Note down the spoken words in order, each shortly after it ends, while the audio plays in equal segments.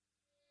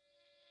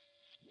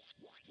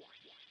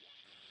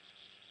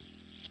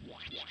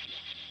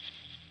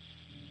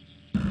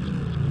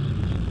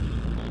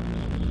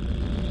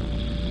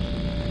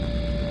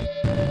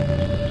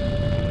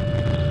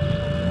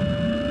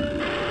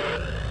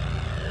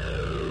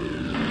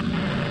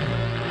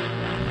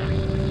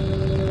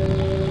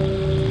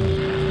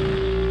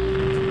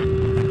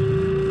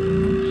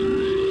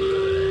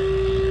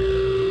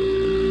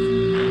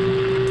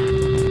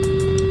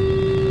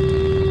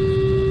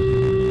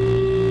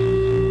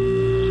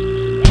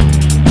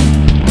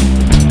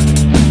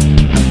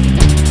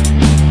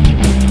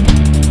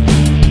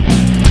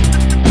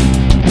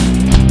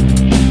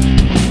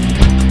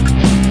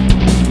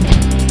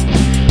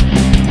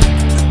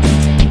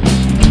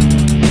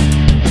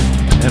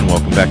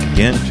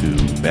Again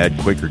to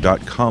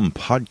badquaker.com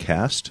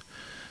podcast.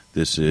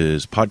 This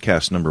is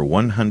podcast number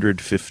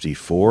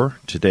 154.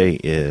 Today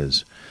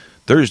is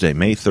Thursday,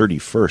 May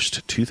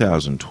 31st,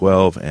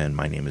 2012, and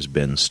my name is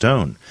Ben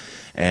Stone.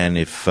 And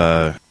if,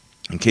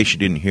 in case you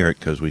didn't hear it,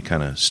 because we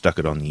kind of stuck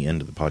it on the end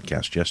of the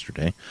podcast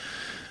yesterday,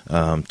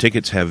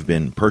 tickets have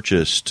been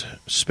purchased,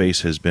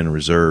 space has been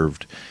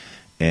reserved,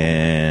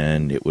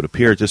 and it would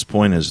appear at this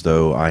point as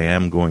though I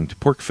am going to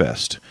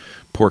PorcFest.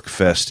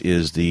 PorcFest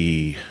is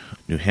the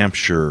New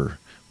Hampshire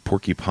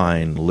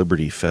Porcupine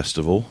Liberty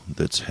Festival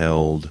that's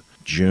held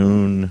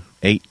June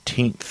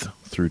 18th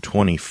through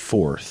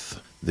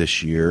 24th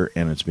this year,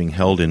 and it's being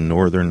held in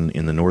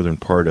the northern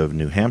part of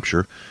New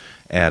Hampshire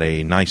at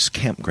a nice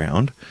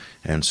campground.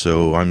 And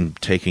so I'm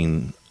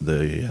taking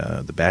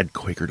the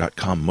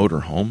badquaker.com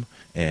motorhome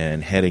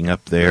and heading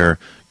up there.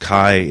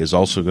 Kai is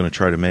also going to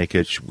try to make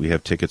it. We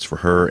have tickets for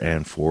her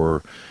and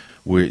for...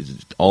 We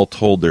all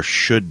told there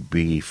should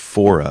be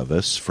 4 of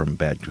us from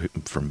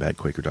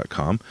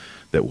badquaker.com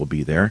that will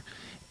be there,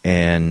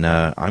 and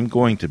I'm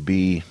going to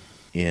be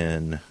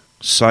in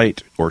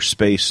site or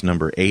space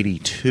number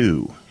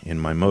 82 in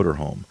my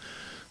motorhome.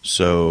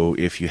 So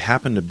if you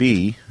happen to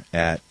be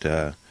at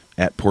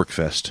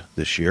PorcFest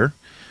this year,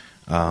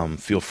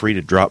 feel free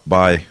to drop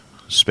by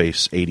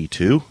space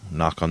 82,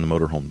 knock on the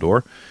motorhome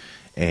door.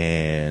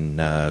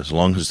 And as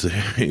long as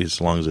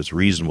it's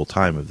reasonable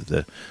time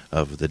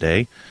of the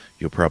day,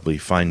 you'll probably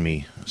find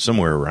me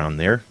somewhere around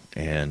there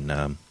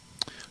and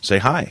say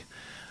hi.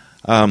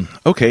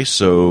 Okay,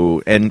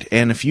 so and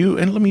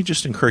let me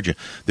just encourage you.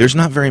 There's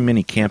not very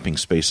many camping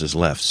spaces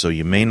left, so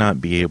you may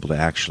not be able to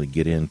actually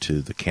get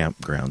into the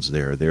campgrounds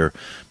there. There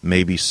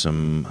may be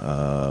some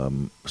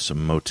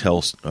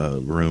motel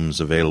rooms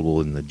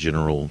available in the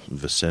general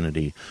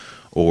vicinity,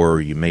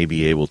 or you may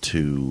be able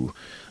to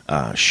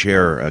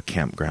share a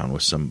campground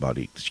with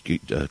somebody,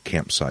 a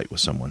campsite with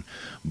someone,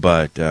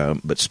 but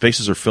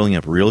spaces are filling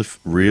up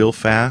real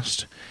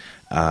fast.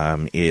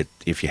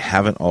 If you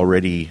haven't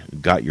already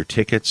got your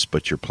tickets,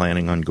 but you're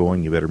planning on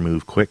going, you better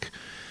move quick.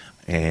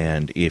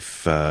 And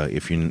if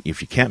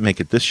you can't make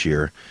it this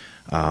year,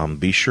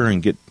 be sure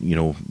and get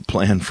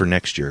plan for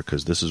next year,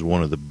 because this is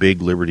one of the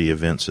big Liberty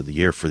events of the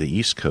year for the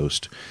East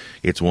Coast.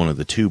 It's one of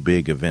the 2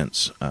 big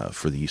events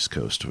for the East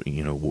Coast.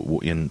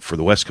 For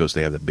the West Coast,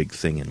 they have the big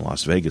thing in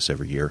Las Vegas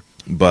every year,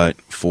 but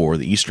for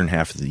the eastern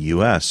half of the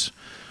U.S.,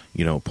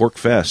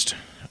 PorcFest,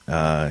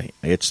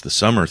 it's the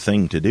summer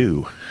thing to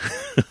do.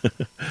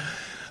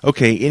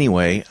 Okay,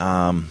 anyway,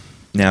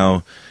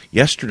 now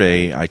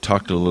yesterday I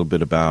talked a little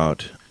bit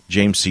about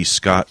James C.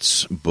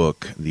 Scott's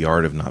book, The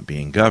Art of Not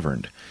Being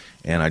Governed.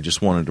 And I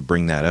just wanted to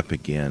bring that up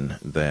again,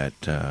 that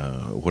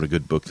what a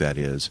good book that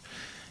is.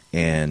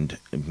 And,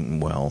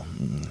 well,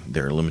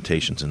 there are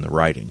limitations in the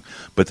writing,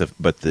 but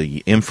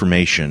the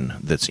information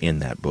that's in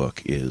that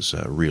book is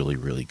really,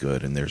 really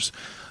good. And there's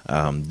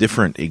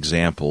different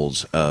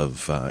examples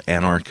of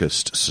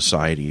anarchist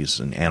societies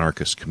and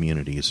anarchist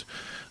communities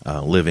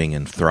living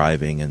and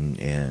thriving,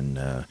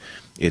 and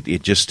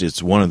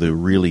it's one of the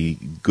really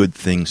good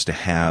things to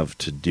have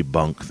to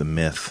debunk the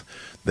myth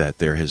that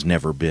there has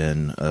never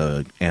been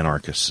an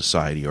anarchist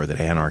society, or that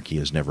anarchy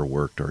has never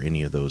worked, or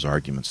any of those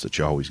arguments that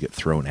you always get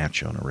thrown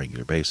at you on a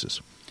regular basis.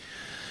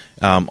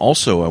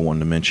 Also, I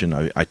wanted to mention,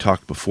 I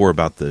talked before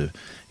about the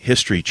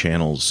History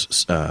Channel's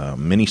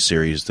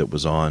miniseries that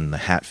was on the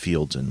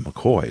Hatfields and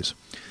McCoys,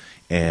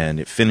 and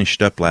it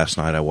finished up last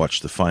night. I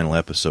watched the final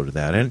episode of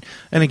that, and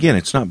again,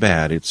 it's not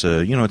bad. It's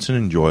it's an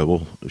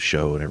enjoyable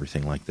show and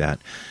everything like that.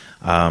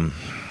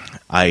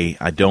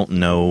 I don't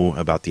know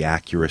about the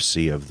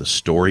accuracy of the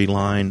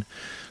storyline.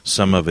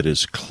 Some of it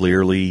is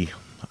clearly,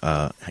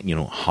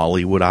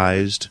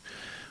 Hollywoodized.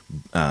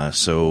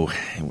 So,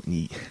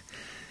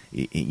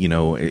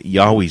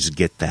 you always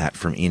get that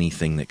from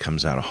anything that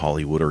comes out of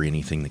Hollywood, or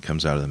anything that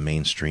comes out of the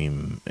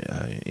mainstream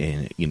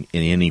in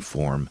any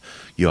form.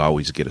 You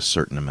always get a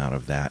certain amount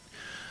of that.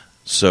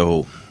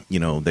 So,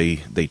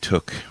 they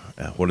took,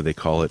 what do they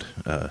call it?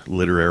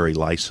 Literary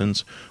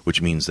license, which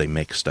means they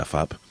make stuff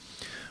up.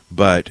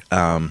 But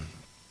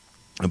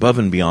above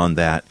and beyond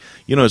that,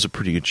 it's a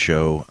pretty good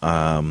show.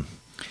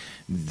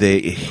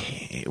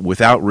 they,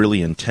 without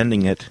really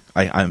intending it,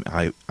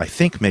 I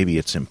think maybe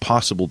it's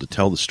impossible to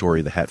tell the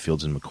story of the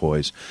Hatfields and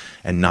McCoys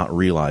and not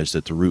realize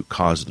that the root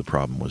cause of the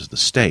problem was the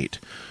state.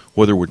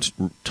 Whether we're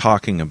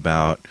talking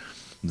about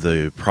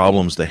the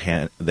problems that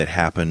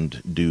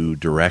happened due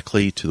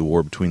directly to the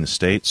war between the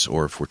states,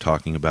 or if we're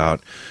talking about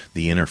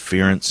the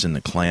interference in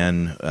the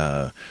Klan,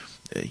 the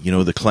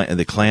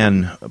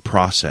Klan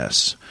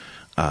process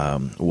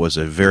was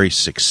a very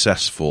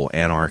successful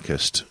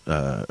anarchist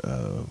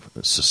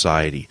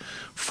society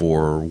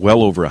for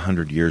well over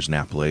 100 years in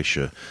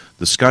Appalachia.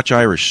 The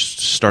Scotch-Irish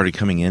started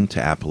coming into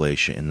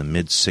Appalachia in the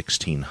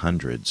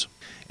mid-1600s,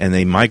 and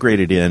they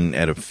migrated in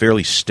at a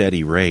fairly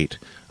steady rate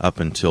up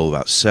until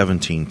about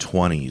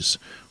 1720s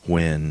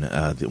when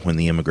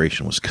the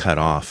immigration was cut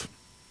off.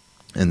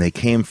 And they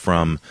came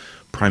from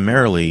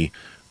primarily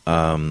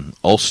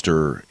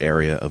Ulster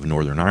area of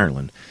Northern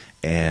Ireland,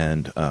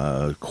 and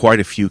quite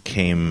a few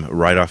came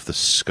right off the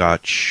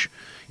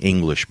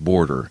Scotch-English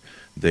border.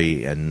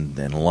 And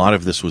a lot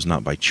of this was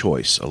not by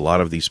choice. A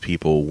lot of these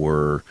people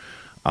were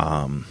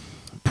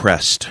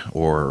pressed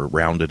or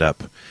rounded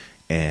up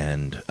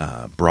and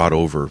brought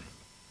over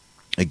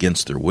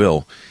against their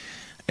will,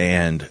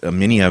 and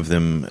many of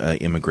them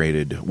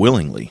immigrated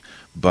willingly.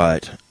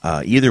 But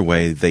either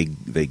way, they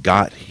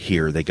got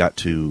here. They got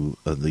to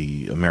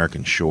the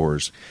American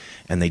shores,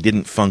 and they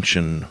didn't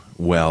function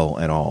well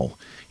at all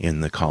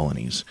in the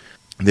colonies.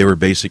 They were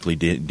basically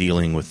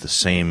dealing with the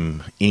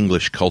same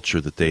English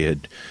culture that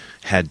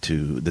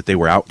that they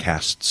were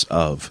outcasts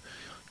of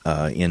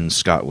in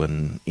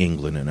Scotland,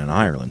 England, and in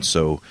Ireland.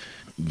 So,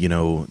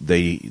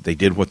 they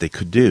did what they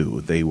could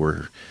do.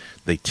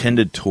 They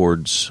tended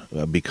towards,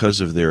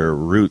 because of their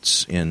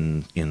roots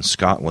in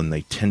Scotland,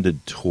 they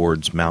tended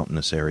towards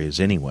mountainous areas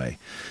anyway.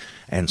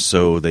 And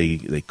so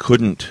they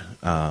couldn't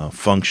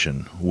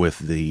function with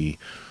the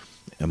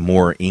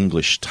more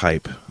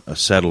English-type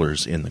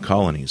settlers in the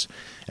colonies.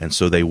 And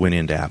so they went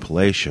into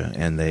Appalachia,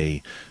 and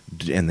they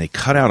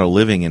cut out a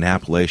living in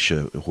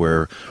Appalachia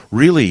where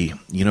really,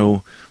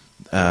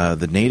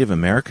 the Native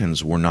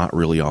Americans were not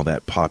really all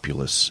that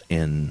populous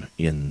in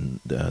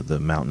the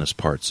mountainous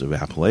parts of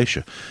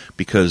Appalachia,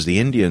 because the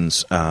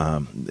Indians,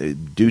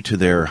 due to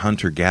their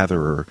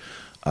hunter-gatherer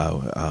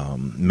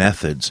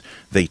methods,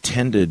 they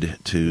tended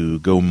to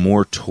go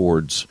more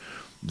towards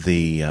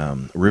the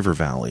river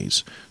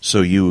valleys.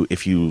 So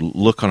if you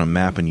look on a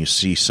map and you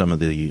see some of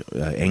the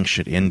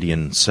ancient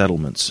Indian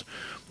settlements,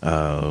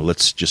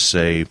 let's just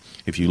say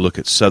if you look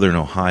at southern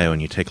Ohio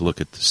and you take a look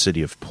at the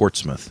city of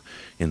Portsmouth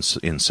in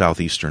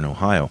southeastern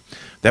Ohio,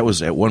 that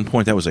was at one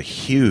point a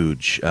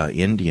huge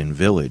Indian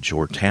village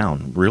or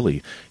town.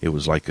 Really, it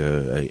was like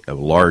a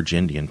large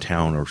Indian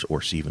town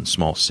or even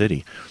small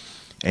city,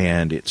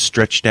 and it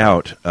stretched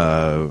out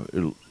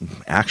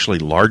actually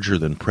larger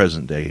than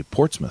present day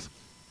Portsmouth.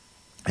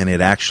 And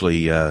it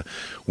actually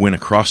went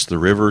across the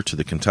river to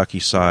the Kentucky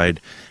side,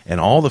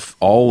 and all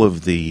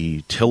of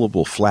the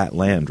tillable flat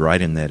land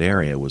right in that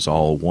area was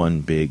all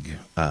one big,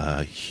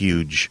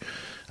 huge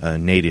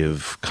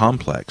native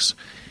complex,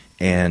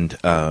 and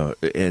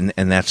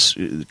that's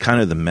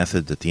kind of the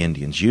method that the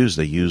Indians used.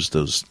 They used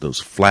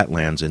those flat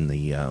lands in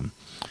the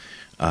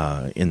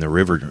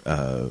river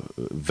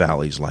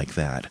valleys like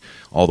that,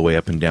 all the way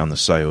up and down the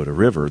Scioto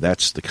River.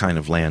 That's the kind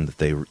of land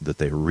that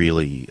they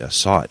really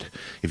sought.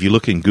 If you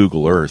look in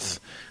Google Earth,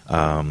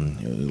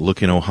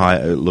 look at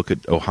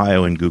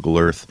Ohio in Google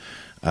Earth,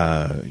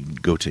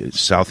 go to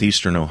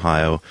southeastern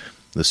Ohio,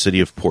 the city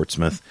of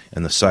Portsmouth,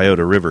 and the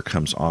Scioto River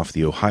comes off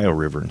the Ohio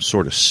River and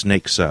sort of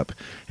snakes up.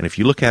 And if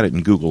you look at it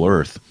in Google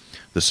Earth,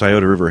 the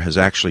Scioto River has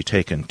actually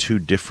taken two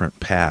different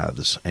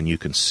paths, and you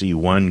can see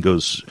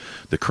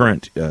the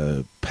current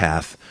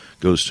path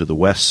goes to the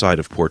west side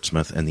of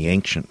Portsmouth, and the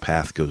ancient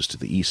path goes to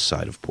the east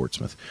side of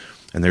Portsmouth.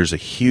 And there's a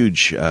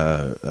huge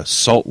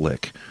salt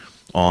lick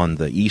on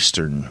the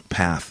eastern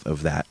path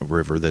of that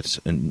river.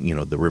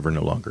 The river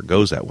no longer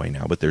goes that way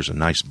now, but there's a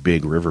nice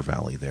big river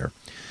valley there.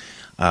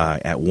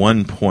 At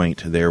one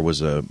point, there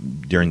was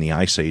during the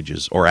Ice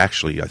Ages, or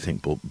actually I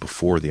think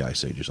before the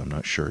Ice Ages, I'm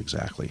not sure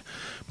exactly,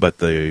 but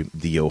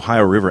the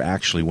Ohio River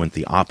actually went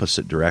the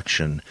opposite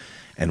direction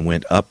and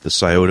went up the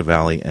Scioto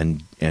Valley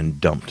and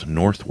dumped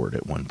northward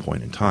at one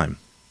point in time.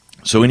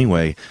 So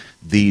anyway,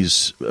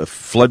 these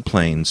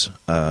floodplains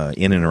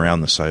in and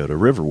around the Scioto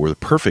River were the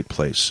perfect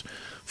place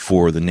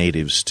for the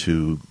natives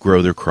to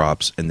grow their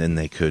crops, and then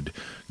they could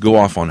go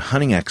off on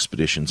hunting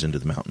expeditions into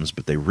the mountains,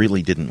 but they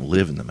really didn't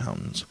live in the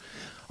mountains.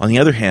 On the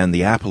other hand,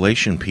 the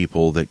Appalachian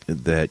people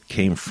that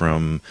came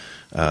from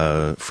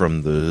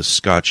the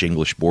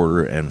Scotch-English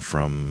border and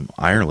from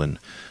Ireland,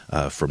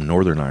 from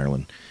Northern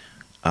Ireland,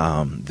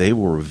 they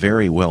were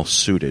very well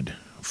suited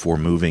for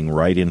moving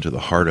right into the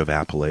heart of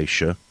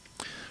Appalachia,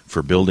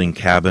 for building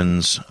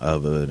cabins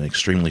of an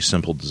extremely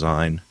simple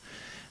design,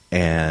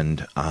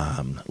 and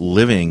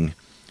living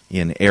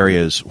in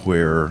areas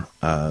where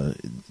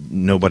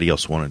nobody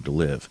else wanted to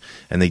live.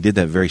 And they did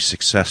that very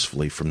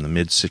successfully from the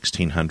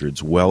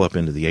mid-1600s well up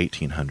into the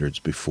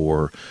 1800s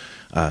before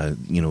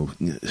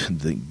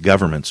the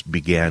governments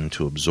began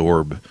to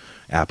absorb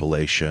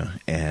Appalachia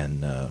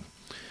and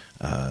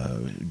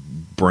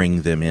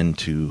bring them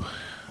into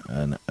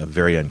a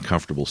very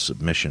uncomfortable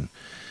submission.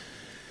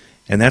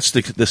 And that's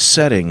the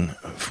setting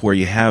where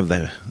you have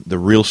the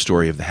real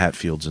story of the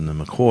Hatfields and the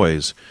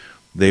McCoys.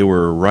 They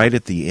were right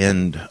at the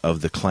end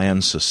of the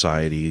clan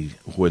society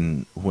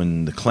when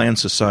the clan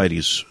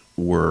societies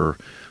were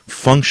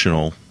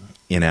functional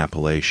in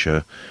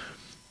Appalachia.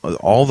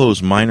 All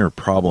those minor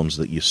problems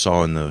that you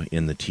saw in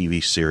the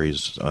TV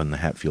series on the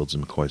Hatfields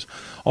and McCoys,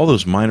 all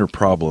those minor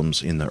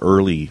problems in the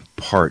early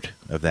part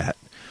of that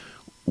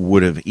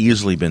would have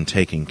easily been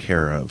taken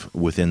care of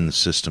within the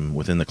system,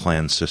 within the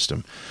clan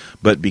system.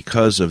 But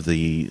because of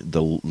the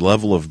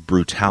level of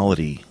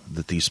brutality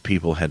that these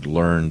people had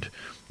learned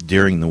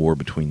during the war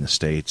between the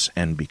states,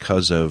 and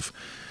because of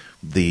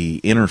the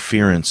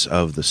interference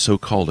of the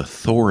so-called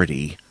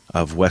authority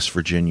of West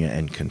Virginia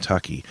and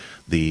Kentucky,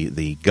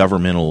 the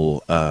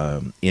governmental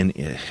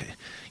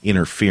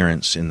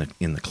interference in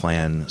the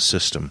clan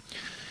system,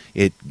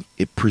 it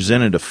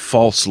presented a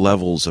false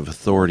levels of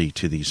authority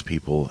to these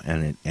people,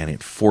 and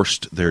it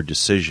forced their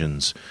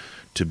decisions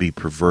to be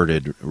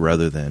perverted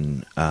rather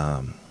than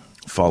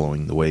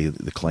following the way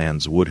the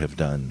clans would have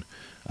done,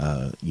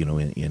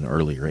 in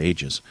earlier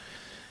ages.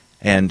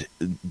 And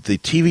the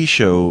TV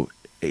show,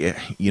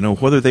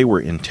 whether they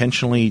were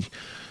intentionally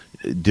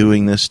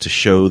doing this to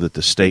show that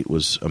the state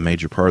was a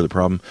major part of the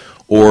problem,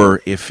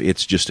 or if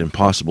it's just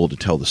impossible to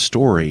tell the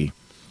story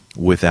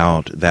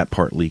without that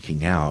part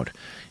leaking out,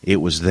 it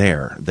was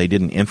there. They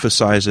didn't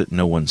emphasize it.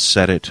 No one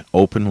said it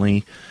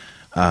openly.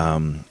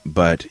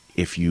 But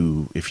if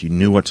you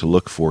knew what to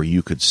look for,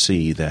 you could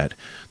see that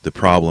the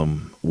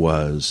problem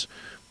was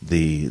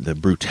the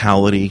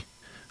brutality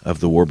of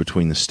the war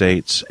between the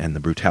states and the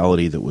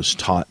brutality that was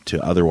taught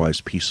to otherwise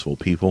peaceful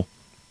people,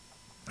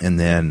 and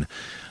then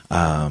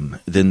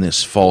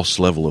this false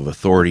level of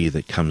authority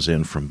that comes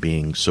in from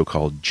being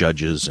so-called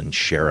judges and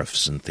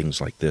sheriffs and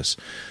things like this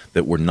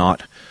that were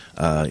not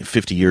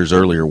 50 years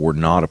earlier were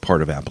not a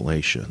part of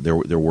Appalachia.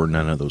 There were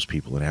none of those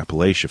people in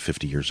Appalachia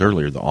 50 years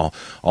earlier.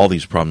 All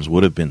these problems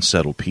would have been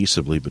settled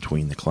peaceably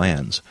between the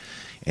clans,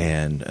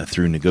 and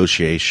through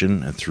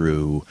negotiation and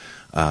through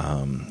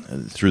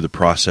the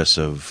process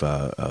of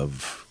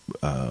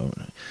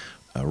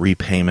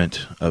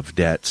repayment of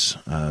debts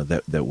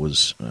that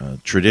was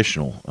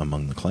traditional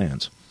among the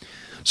clans.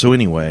 So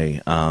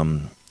anyway,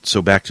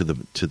 so back to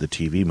the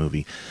TV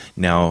movie.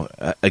 Now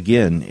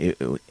again,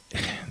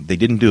 they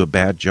didn't do a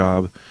bad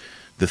job.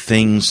 The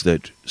things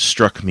that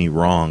struck me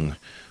wrong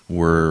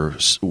were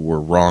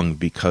wrong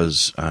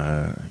because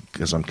I'm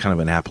kind of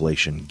an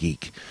Appalachian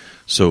geek.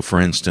 So, for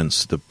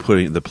instance, the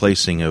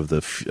placing of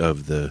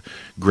the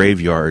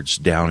graveyards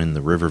down in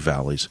the river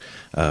valleys,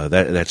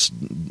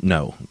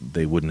 no,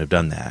 they wouldn't have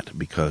done that,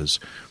 because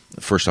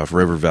first off,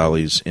 river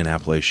valleys in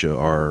Appalachia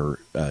are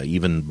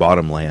even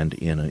bottomland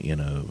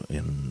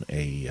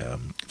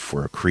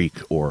for a creek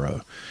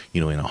or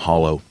in a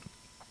hollow.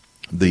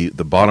 The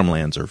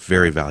bottomlands are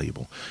very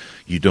valuable.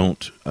 You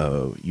don't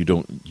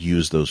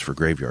use those for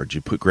graveyards.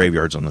 You put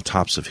graveyards on the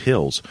tops of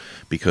hills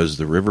because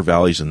the river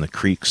valleys and the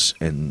creeks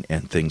and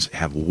things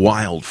have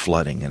wild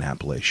flooding in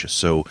Appalachia.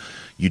 So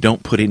you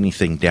don't put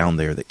anything down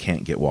there that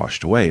can't get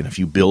washed away. And if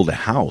you build a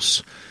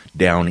house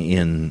down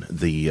in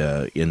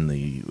the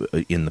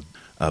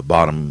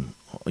bottom,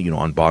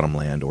 on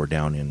bottomland or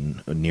down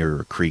in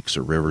near creeks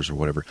or rivers or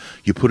whatever,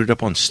 you put it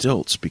up on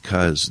stilts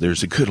because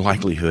there's a good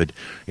likelihood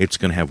it's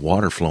going to have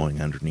water flowing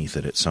underneath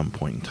it at some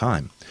point in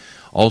time.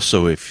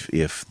 Also, if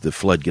the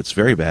flood gets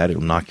very bad,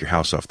 it'll knock your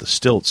house off the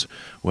stilts.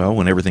 Well,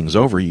 when everything's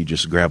over, you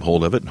just grab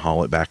hold of it and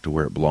haul it back to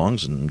where it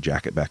belongs and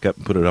jack it back up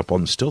and put it up on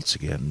the stilts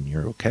again, and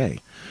you're okay.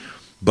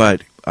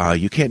 But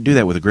you can't do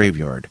that with a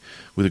graveyard.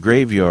 With a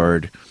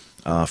graveyard,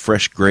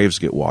 fresh graves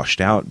get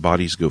washed out,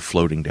 bodies go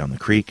floating down the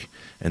creek,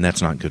 and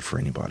that's not good for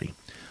anybody.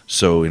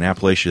 So in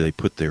Appalachia, they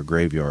put their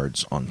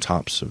graveyards on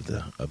tops of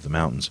the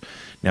mountains.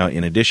 Now,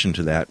 in addition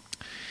to that,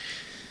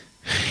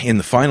 in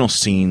the final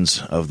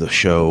scenes of the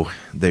show,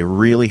 they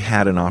really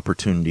had an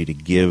opportunity to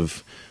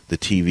give the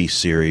TV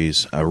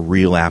series a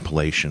real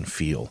Appalachian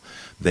feel.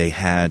 They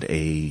had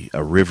a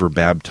river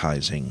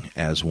baptizing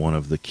as one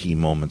of the key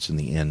moments in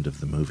the end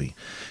of the movie.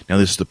 Now,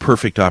 this is the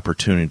perfect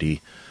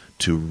opportunity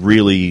to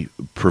really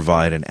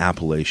provide an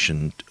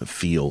Appalachian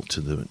feel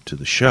to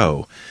the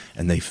show,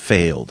 and they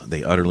failed.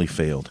 They utterly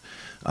failed.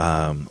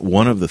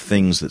 One of the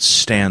things that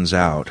stands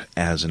out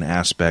as an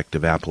aspect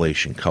of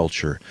Appalachian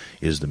culture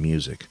is the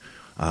music.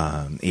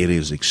 It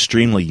is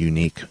extremely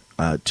unique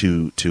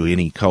to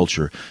any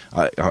culture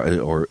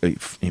or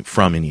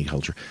from any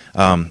culture.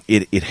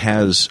 It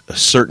has a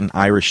certain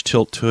Irish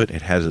tilt to it.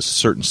 It has a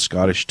certain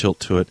Scottish tilt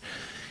to it.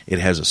 It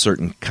has a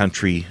certain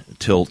country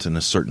tilt and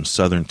a certain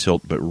southern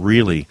tilt. But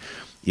really,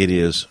 it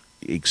is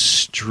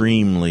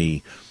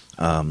extremely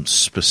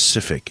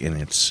specific in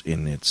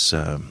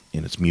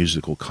its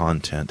musical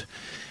content,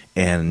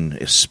 and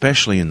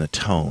especially in the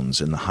tones,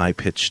 in the high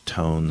pitched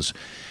tones,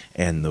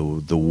 and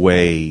the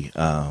way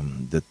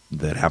that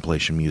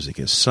Appalachian music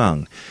is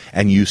sung.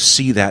 And you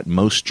see that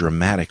most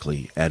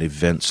dramatically at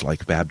events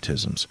like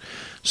baptisms.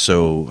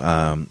 So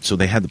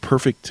they had the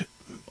perfect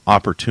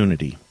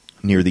opportunity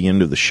near the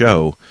end of the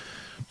show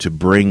to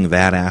bring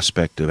that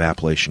aspect of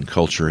Appalachian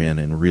culture in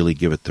and really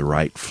give it the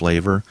right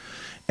flavor.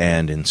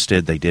 And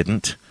instead they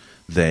didn't.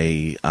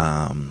 They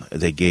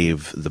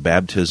gave the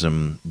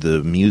baptism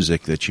the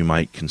music that you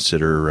might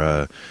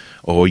consider,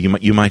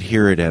 you might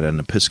hear it at an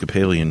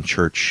Episcopalian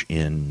church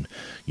in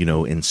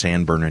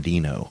San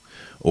Bernardino,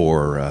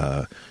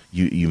 or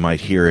you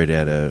might hear it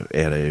at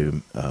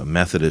a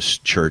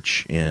Methodist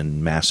church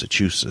in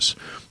Massachusetts,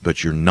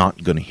 but you're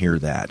not going to hear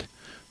that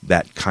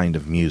kind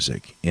of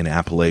music in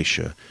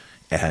Appalachia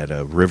at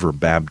a river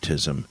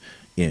baptism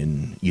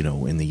in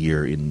the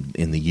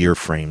year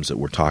frames that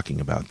we're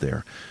talking about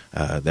there.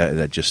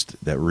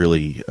 That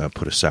really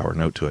put a sour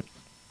note to it.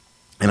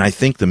 And I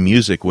think the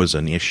music was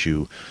an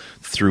issue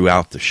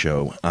throughout the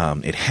show.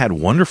 It had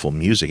wonderful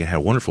music. It had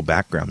wonderful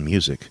background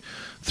music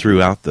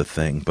throughout the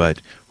thing,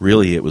 but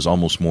really it was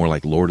almost more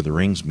like Lord of the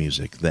Rings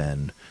music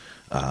than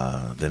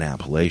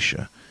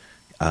Appalachia.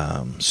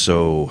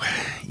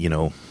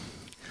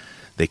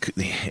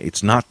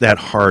 It's not that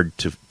hard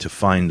to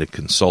find a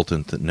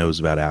consultant that knows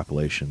about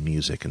Appalachian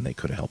music, and they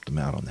could have helped them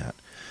out on that.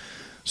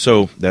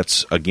 So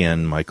that's,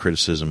 again, my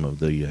criticism of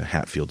the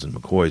Hatfields and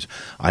McCoys.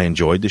 I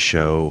enjoyed the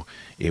show.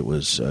 It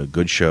was a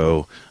good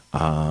show.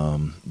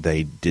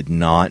 They did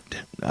not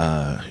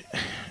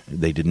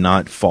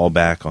fall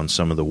back on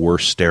some of the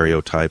worst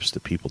stereotypes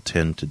that people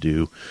tend to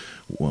do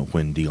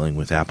when dealing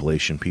with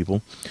Appalachian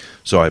people.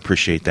 So I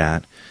appreciate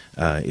that.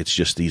 It's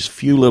just these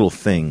few little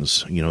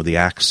things, the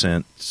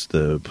accents,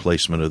 the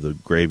placement of the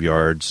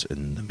graveyards,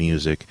 and the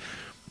music.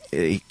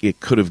 It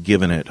could have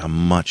given it a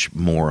much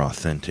more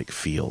authentic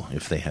feel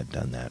if they had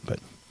done that. But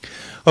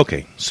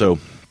okay, so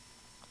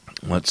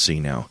let's see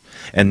now.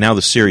 And now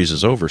the series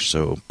is over,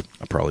 so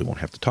I probably won't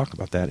have to talk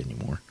about that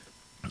anymore.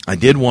 I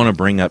did want to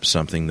bring up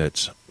something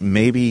that's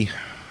maybe,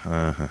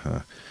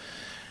 I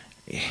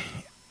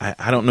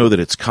don't know that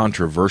it's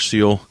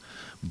controversial,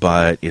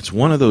 but it's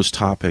one of those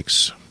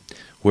topics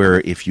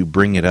where if you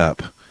bring it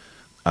up,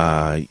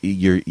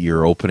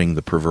 you're opening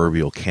the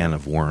proverbial can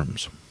of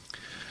worms.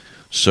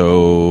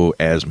 So,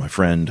 as my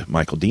friend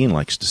Michael Dean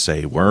likes to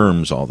say,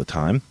 worms all the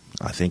time,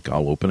 I think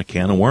I'll open a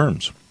can of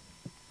worms.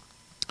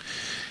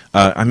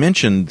 I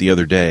mentioned the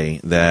other day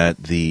that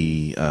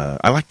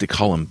I like to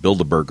call him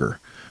Bilderberger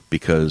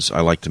because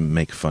I like to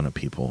make fun of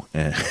people.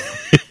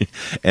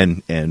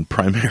 And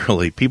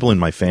primarily people in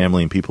my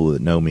family and people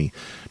that know me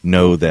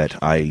know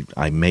that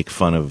I make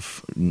fun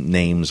of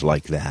names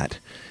like that.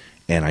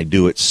 And I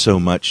do it so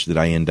much that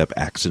I end up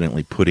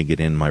accidentally putting it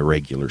in my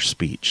regular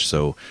speech.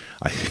 So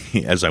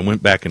as I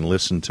went back and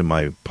listened to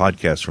my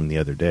podcast from the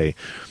other day,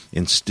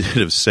 instead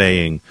of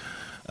saying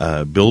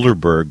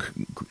Bilderberg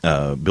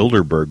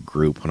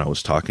group when I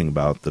was talking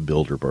about the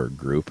Bilderberg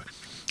group,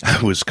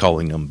 I was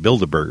calling them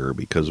Bilderberger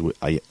because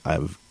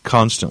I've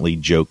constantly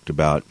joked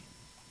about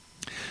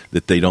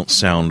that they don't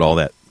sound all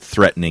that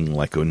threatening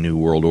like a New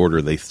World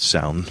Order. They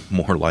sound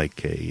more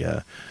like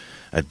a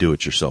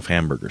do-it-yourself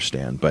hamburger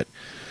stand. But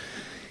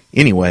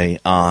anyway,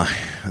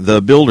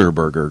 the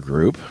Bilderberger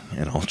group,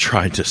 and I'll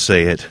try to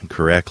say it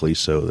correctly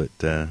so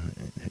that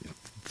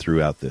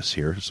throughout this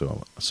here,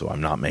 so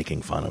I'm not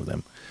making fun of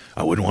them.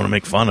 I wouldn't want to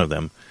make fun of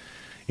them.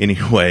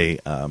 Anyway,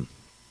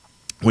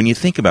 when you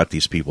think about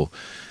these people,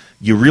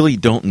 you really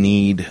don't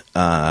need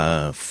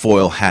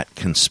foil hat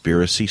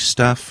conspiracy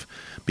stuff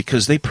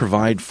because they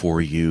provide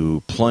for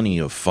you plenty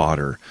of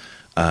fodder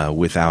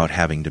without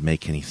having to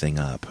make anything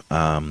up.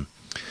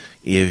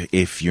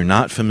 If you're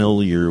not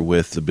familiar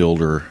with the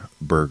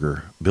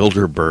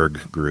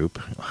Bilderberg group,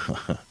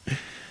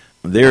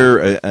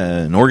 they're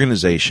an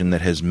organization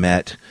that has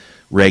met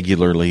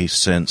regularly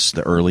since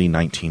the early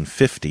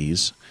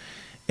 1950s,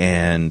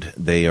 and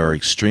they are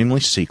extremely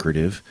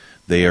secretive.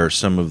 They are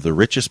some of the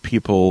richest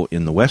people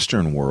in the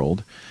Western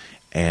world,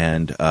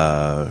 and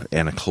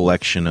a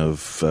collection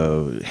of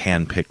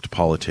hand-picked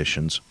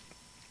politicians.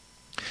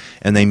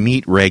 And they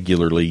meet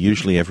regularly,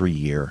 usually every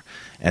year,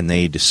 and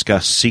they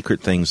discuss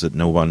secret things that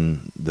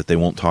they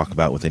won't talk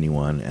about with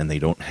anyone, and they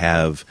don't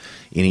have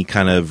any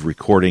kind of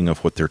recording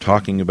of what they're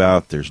talking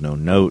about. There's no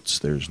notes.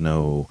 There's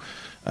no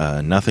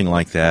nothing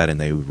like that, and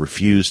they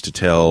refuse to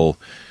tell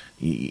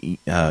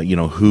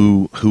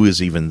who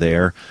is even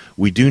there.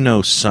 We do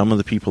know some of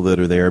the people that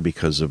are there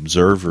because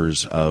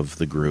observers of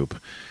the group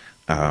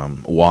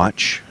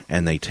watch,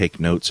 and they take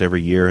notes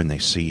every year, and they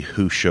see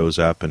who shows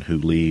up and who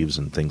leaves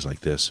and things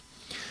like this.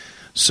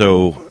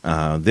 So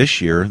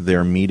this year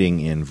they're meeting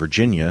in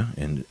Virginia,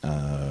 and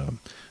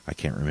I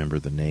can't remember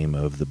the name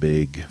of the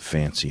big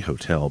fancy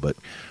hotel, but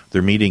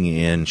they're meeting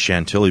in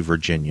Chantilly,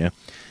 Virginia,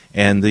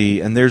 and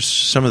there's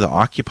some of the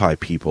Occupy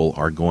people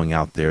are going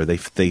out there.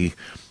 They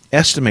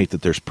estimate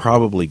that there's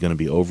probably going to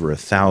be over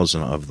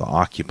 1,000 of the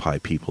Occupy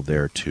people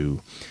there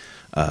to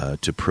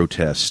to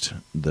protest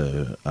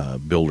the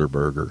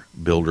Bilderberg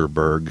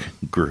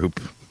group.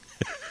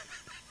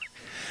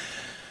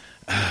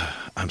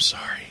 I'm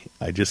sorry.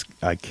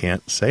 I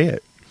can't say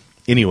it.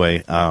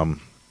 Anyway,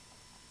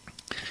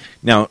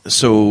 now,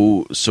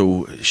 so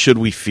should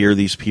we fear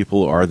these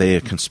people? Are they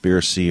a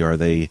conspiracy? Are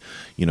they,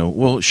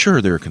 well,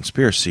 sure, they're a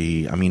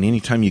conspiracy. I mean,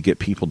 anytime you get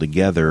people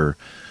together,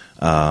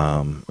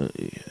 anytime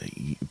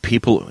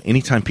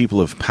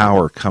people of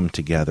power come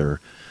together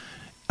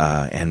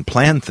and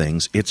plan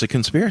things, it's a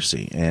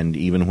conspiracy. And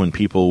even when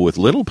people with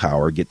little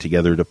power get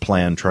together to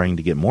plan trying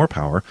to get more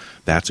power,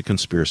 that's a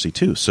conspiracy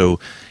too. So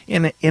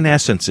in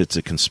essence, it's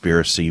a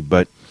conspiracy,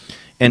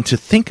 and to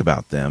think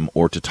about them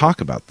or to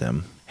talk about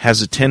them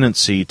has a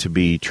tendency to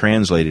be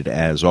translated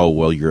as, oh,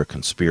 well, you're a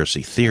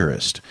conspiracy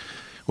theorist.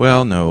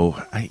 Well,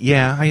 no,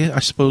 I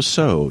suppose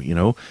so,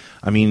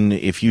 I mean,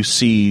 if you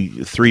see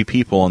three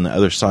people on the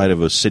other side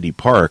of a city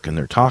park and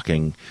they're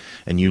talking,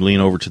 and you lean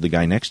over to the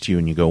guy next to you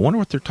and you go, I wonder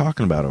what they're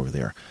talking about over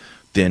there,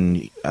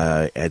 then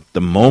at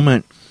the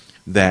moment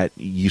that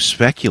you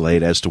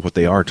speculate as to what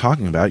they are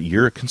talking about,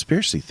 you're a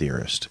conspiracy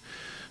theorist.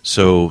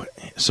 So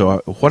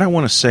what I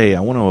want to say,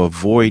 I want to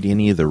avoid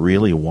any of the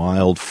really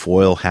wild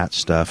foil hat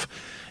stuff,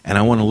 and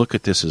I want to look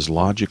at this as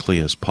logically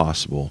as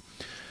possible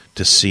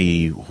to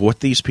see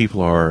what these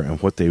people are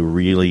and what they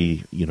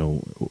really,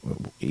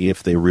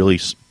 if they really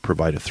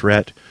provide a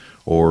threat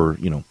or,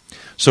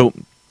 So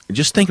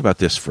just think about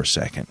this for a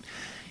second.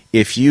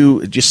 If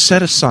you just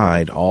set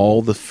aside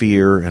all the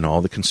fear and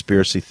all the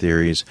conspiracy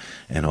theories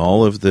and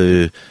all of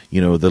the,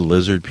 the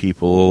lizard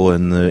people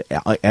and the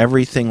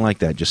everything like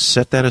that, just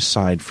set that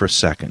aside for a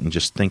second and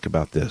just think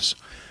about this.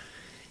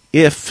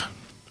 If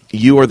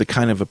you are the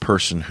kind of a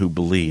person who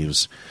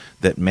believes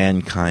that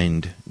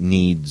mankind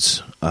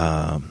needs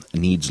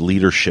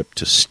leadership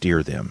to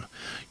steer them,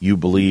 you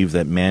believe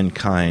that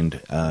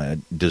mankind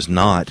does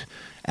not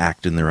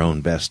act in their own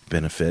best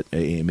benefit,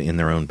 in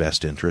their own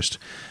best interest,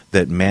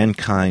 that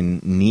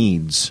mankind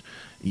needs,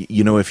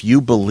 if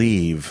you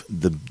believe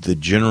the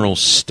general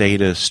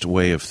statist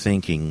way of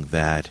thinking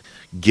that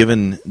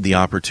given the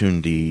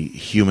opportunity,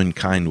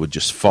 humankind would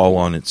just fall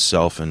on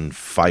itself and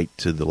fight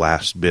to the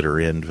last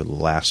bitter end, for the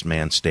last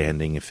man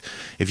standing,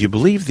 if you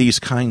believe these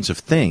kinds of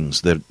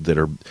things that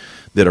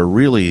are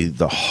really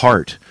the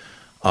heart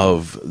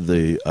of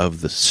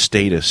the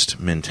statist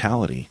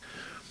mentality,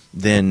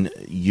 then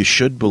you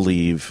should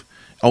believe,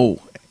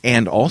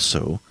 and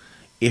also,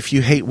 if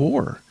you hate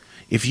war,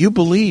 if you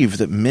believe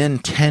that men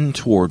tend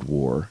toward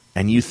war,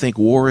 and you think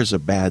war is a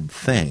bad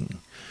thing,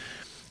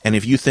 and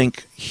if you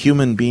think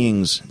human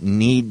beings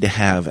need to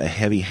have a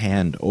heavy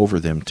hand over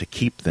them to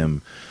keep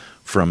them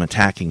from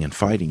attacking and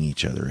fighting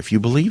each other, if you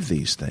believe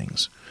these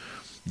things,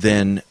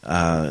 then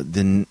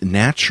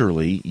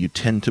naturally you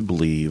tend to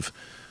believe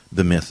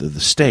the myth of the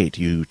state.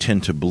 You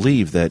tend to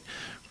believe that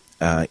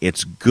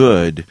it's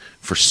good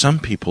for some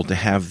people to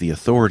have the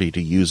authority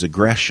to use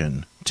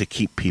aggression to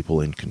keep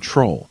people in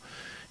control.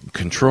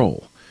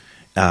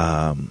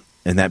 And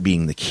that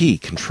being the key,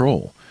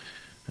 control.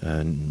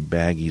 And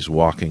Baggy's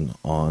walking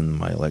on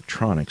my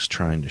electronics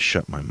trying to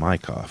shut my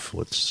mic off.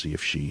 Let's see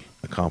if she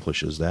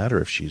accomplishes that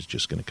or if she's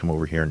just going to come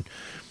over here and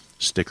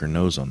stick her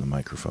nose on the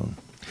microphone.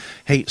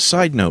 Hey,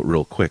 side note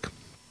real quick.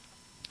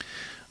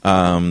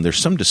 There's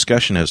some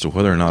discussion as to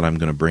whether or not I'm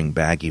going to bring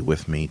Baggy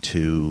with me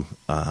to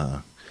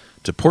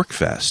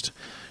PorcFest.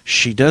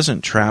 She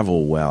doesn't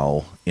travel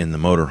well in the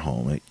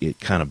motorhome. It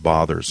kind of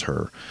bothers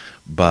her.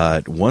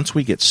 But once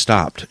we get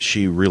stopped,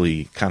 she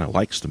really kind of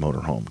likes the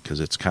motorhome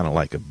because it's kind of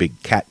like a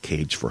big cat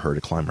cage for her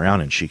to climb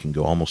around, and she can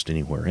go almost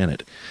anywhere in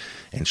it.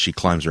 And she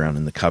climbs around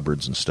in the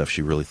cupboards and stuff.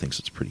 She really thinks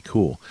it's pretty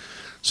cool.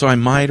 So I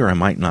might or I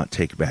might not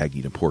take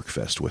Baggy to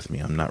PorcFest with me.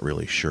 I'm not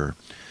really sure.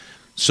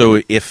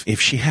 So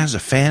if she has a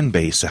fan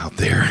base out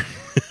there,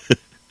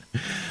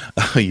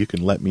 you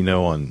can let me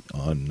know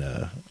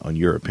on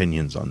your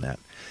opinions on that.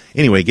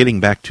 Anyway,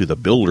 getting back to the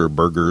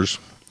Bilderbergers.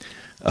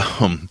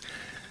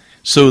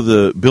 So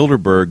the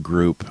Bilderberg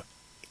group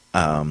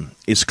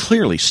is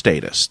clearly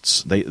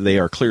statists. They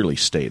are clearly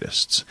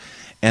statists,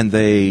 and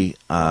they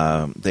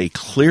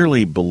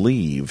clearly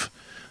believe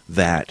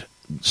that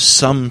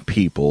some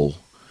people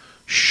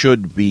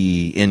should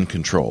be in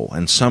control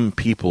and some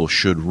people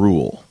should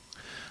rule.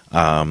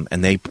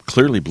 And they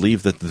clearly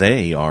believe that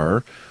they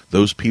are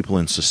those people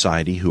in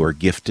society who are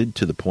gifted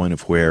to the point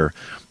of where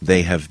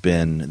they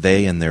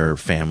and their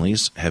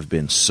families have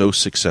been so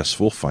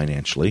successful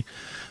financially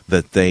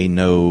that they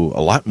know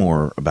a lot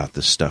more about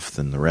this stuff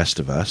than the rest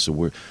of us. So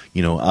we're,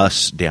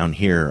 us down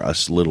here,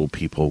 us little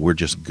people, we're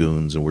just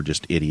goons and we're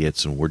just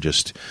idiots and we're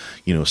just,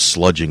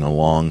 sludging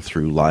along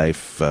through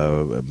life,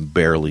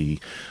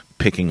 barely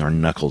picking our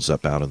knuckles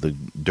up out of the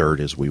dirt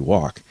as we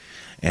walk.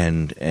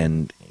 And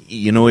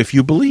if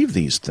you believe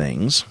these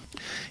things,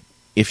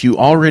 if you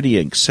already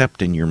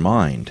accept in your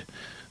mind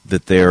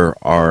that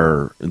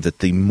that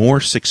the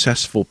more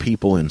successful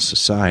people in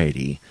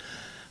society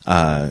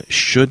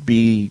should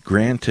be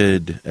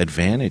granted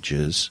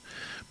advantages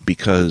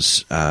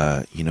because,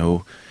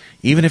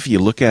 even if you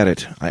look at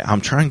it,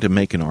 I'm trying to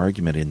make an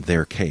argument in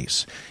their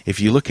case. If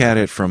you look at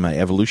it from an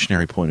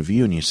evolutionary point of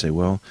view and you say,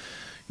 well,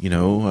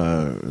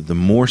 the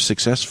more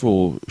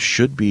successful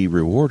should be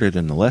rewarded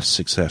and the less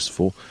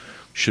successful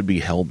should be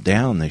held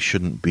down. They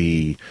shouldn't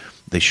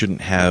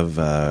have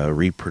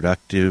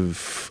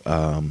reproductive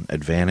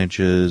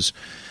advantages,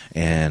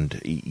 and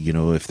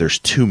if there's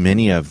too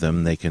many of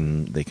them, they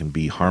can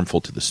be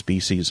harmful to the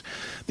species.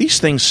 These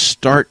things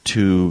start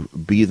to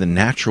be the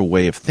natural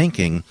way of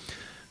thinking.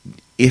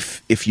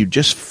 If you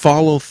just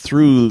follow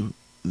through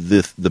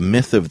the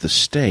myth of the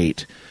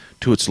state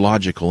to its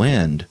logical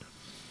end,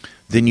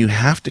 then you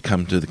have to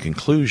come to the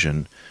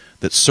conclusion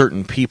that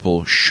certain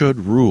people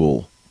should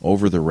rule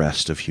over the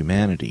rest of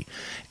humanity,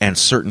 and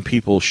certain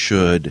people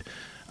should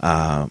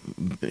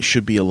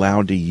be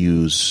allowed to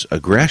use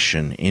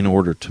aggression in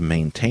order to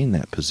maintain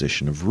that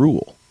position of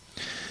rule.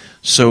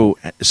 So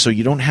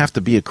you don't have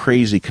to be a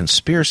crazy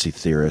conspiracy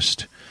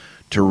theorist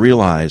to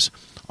realize,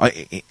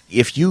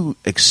 if you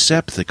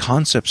accept the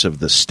concepts of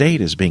the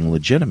state as being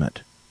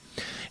legitimate,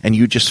 and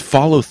you just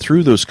follow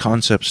through those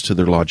concepts to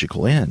their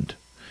logical end,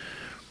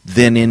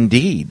 then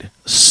indeed,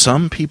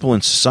 some people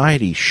in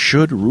society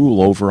should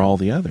rule over all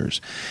the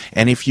others.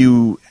 And if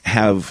you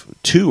have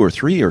 2 or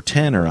 3 or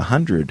 10 or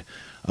 100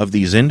 of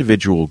these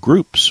individual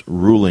groups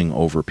ruling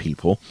over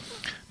people,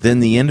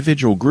 then the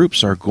individual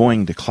groups are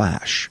going to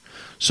clash.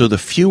 So the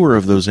fewer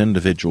of those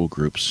individual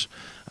groups,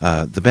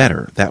 the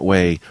better. That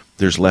way,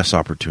 there's less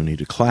opportunity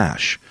to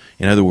clash.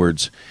 In other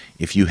words,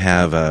 if you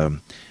have a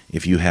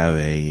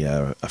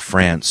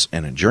France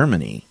and a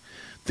Germany,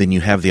 then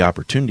you have the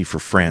opportunity for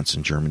France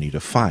and Germany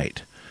to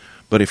fight.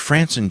 But if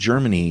France and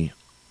Germany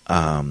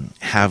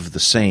have the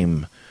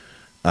same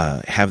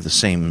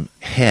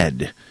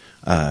head,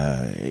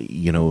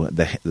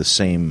 the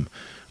same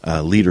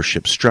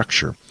leadership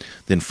structure,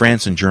 then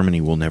France and Germany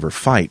will never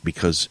fight,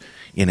 because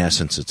in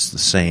essence it's the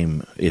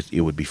same.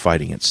 It would be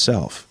fighting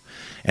itself.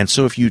 And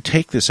so if you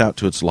take this out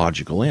to its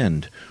logical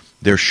end,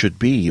 there should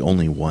be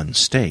only one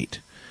state,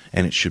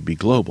 and it should be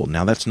global.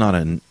 Now that's not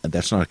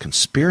a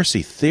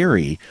conspiracy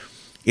theory.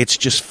 It's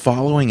just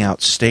following out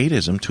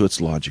statism to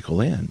its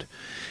logical end.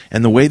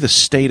 And the way the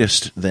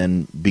statist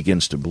then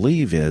begins to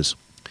believe is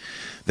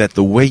that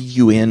the way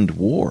you end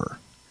war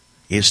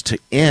is to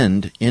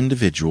end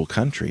individual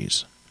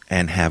countries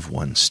and have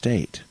one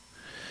state.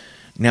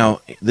 Now,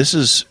 this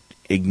is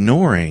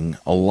ignoring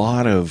a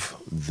lot of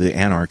the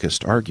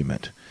anarchist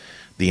argument.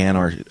 The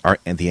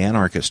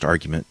anarchist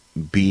argument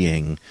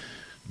being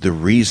the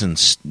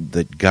reasons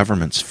that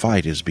governments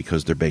fight is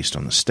because they're based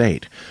on the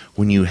state.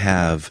 When you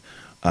have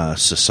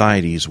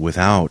societies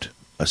without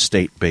a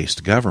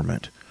state-based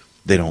government,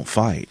 they don't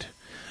fight.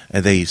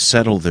 They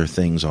settle their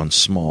things on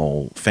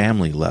small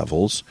family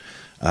levels,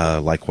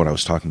 like what I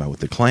was talking about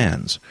with the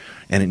clans,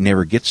 and it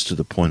never gets to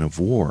the point of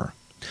war.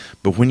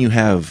 But when you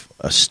have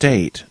a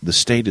state, the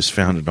state is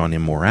founded on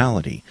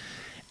immorality,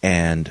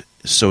 and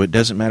so it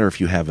doesn't matter if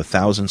you have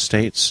 1,000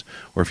 states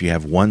or if you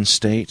have one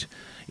state.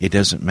 It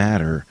doesn't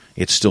matter.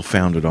 It's still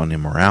founded on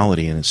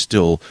immorality, and it's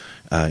still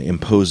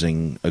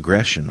imposing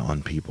aggression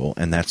on people,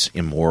 and that's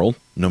immoral,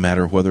 no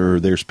matter whether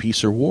there's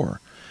peace or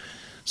war.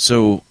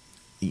 So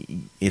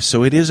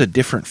it is a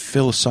different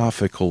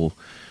philosophical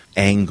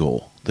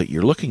angle that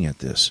you're looking at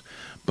this.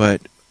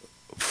 But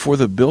for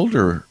the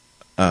Bilderberg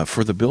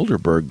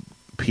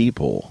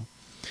people,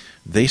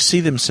 they see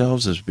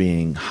themselves as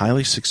being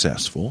highly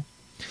successful,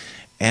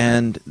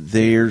 and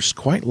there's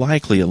quite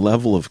likely a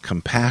level of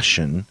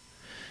compassion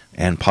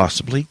and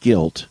possibly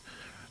guilt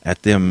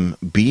at them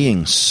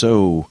being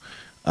so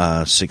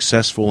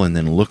successful and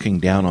then looking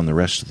down on the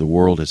rest of the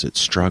world as it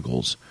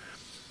struggles.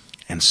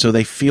 And so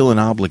they feel an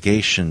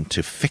obligation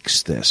to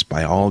fix this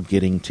by all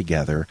getting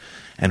together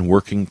and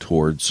working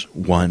towards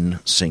one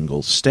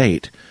single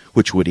state,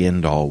 which would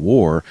end all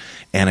war,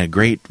 and a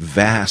great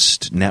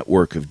vast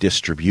network of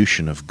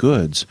distribution of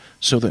goods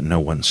so that no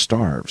one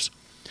starves.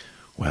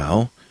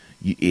 Well,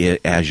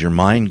 as your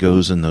mind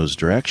goes in those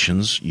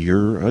directions,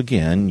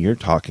 you're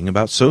talking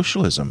about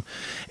socialism.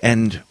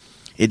 And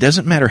it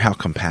doesn't matter how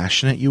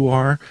compassionate you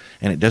are,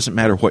 and it doesn't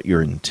matter what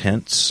your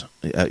intent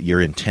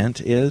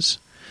is.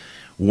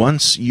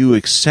 Once you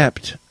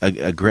accept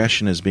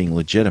aggression as being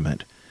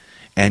legitimate,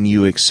 and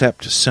you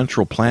accept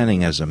central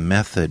planning as a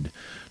method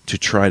to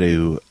try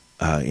to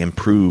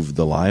improve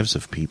the lives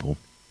of people,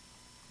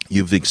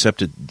 you've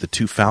accepted the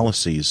two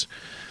fallacies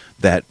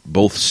that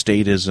both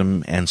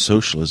statism and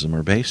socialism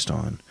are based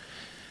on.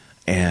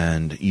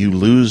 And you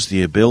lose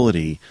the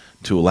ability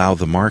to allow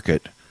the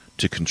market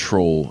to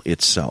control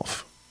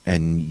itself.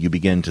 And you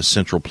begin to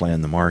central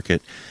plan the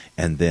market,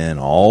 and then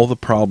all the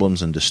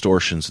problems and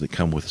distortions that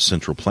come with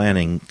central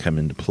planning come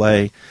into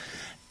play,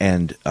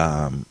 and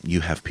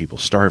you have people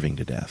starving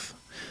to death.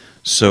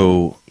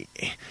 So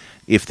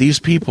if these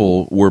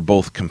people were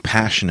both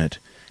compassionate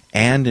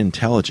and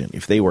intelligent,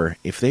 if they were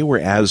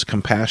as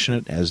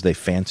compassionate as they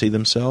fancy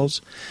themselves,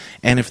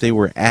 and if they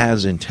were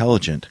as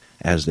intelligent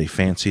as they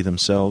fancy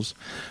themselves,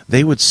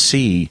 they would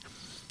see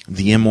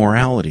the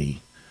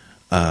immorality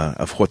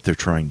of what they're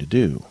trying to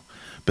do.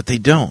 But they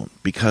don't,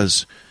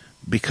 because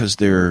because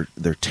they're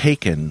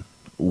taken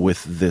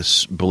with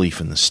this belief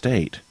in the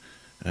state.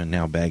 And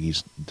now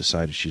Baggy's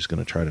decided she's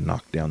going to try to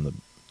knock down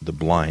the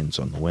blinds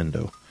on the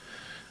window.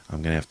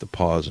 I'm going to have to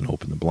pause and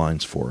open the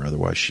blinds for her,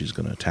 otherwise she's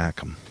going to attack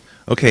them.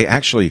 Okay,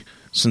 actually,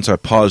 since I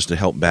paused to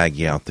help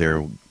Baggy out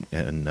there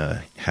and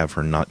have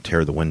her not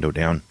tear the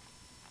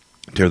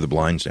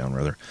blinds down,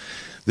 rather,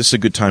 this is a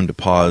good time to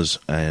pause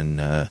and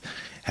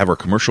have our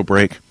commercial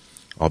break.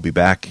 I'll be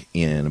back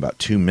in about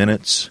 2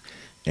 minutes,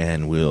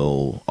 and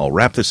I'll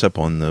wrap this up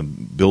on the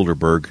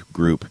Bilderberg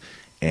group,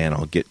 and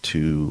I'll get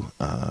to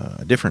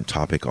a different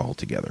topic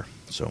altogether.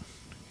 So,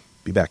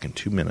 be back in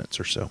 2 minutes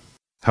or so.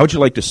 How would you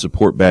like to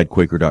support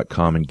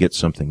badquaker.com and get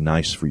something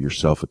nice for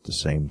yourself at the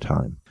same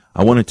time?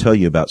 I want to tell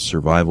you about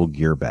Survival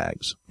Gear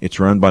Bags. It's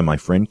run by my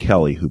friend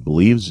Kelly, who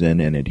believes in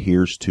and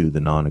adheres to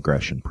the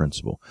non-aggression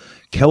principle.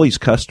 Kelly's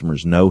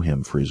customers know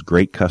him for his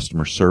great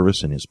customer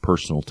service and his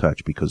personal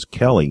touch, because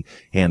Kelly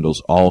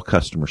handles all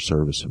customer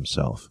service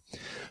himself.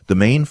 The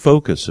main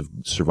focus of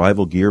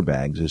Survival Gear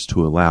Bags is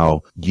to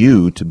allow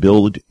you to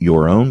build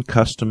your own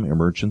custom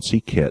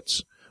emergency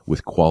kits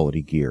with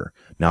quality gear.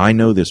 Now, I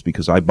know this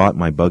because I bought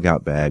my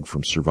bug-out bag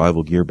from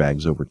Survival Gear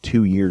Bags over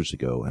 2 years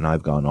ago, and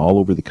I've gone all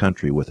over the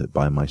country with it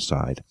by my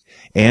side.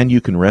 And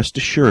you can rest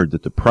assured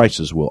that the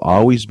prices will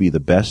always be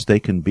the best they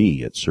can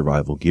be at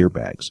Survival Gear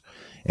Bags.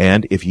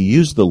 And if you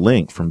use the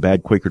link from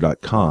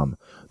badquaker.com,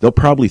 they'll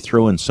probably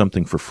throw in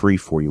something for free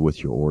for you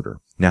with your order.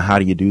 Now, how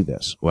do you do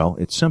this? Well,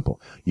 it's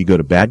simple. You go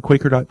to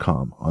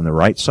badquaker.com. On the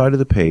right side of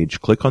the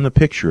page, click on the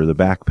picture of the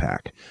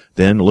backpack.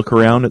 Then look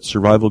around at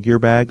Survival Gear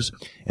Bags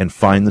and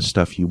find the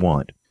stuff you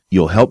want.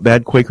 You'll help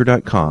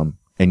badquaker.com,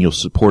 and you'll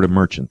support a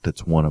merchant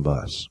that's one of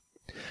us.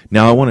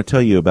 Now, I want to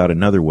tell you about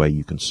another way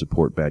you can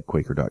support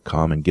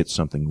badquaker.com and get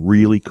something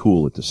really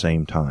cool at the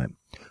same time.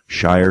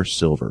 Shire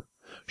Silver.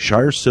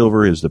 Shire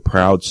Silver is the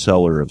proud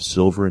seller of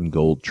silver and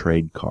gold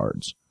trade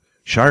cards.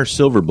 Shire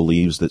Silver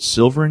believes that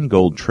silver and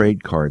gold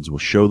trade cards will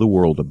show the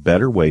world a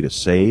better way to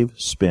save,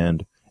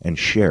 spend, and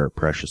share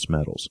precious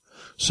metals.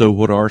 So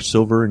what are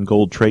silver and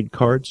gold trade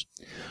cards?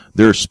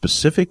 There are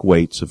specific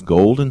weights of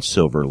gold and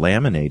silver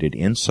laminated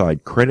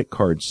inside credit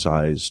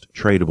card-sized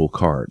tradable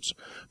cards.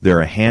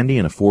 They're a handy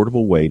and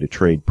affordable way to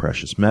trade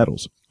precious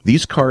metals.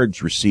 These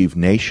cards received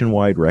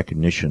nationwide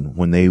recognition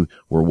when they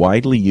were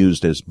widely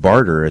used as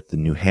barter at the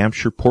New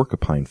Hampshire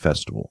Porcupine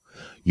Festival.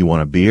 You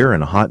want a beer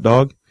and a hot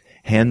dog?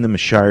 Hand them a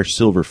Shire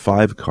Silver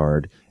 5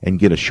 card and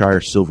get a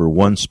Shire Silver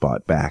 1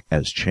 spot back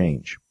as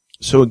change.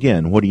 So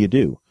again, what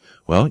do?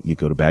 Well, you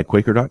go to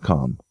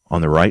badquaker.com.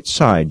 On the right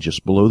side,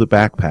 just below the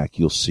backpack,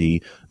 you'll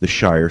see the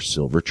Shire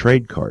Silver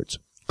trade cards.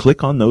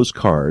 Click on those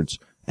cards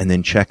and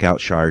then check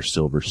out Shire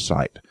Silver's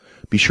site.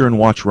 Be sure and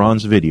watch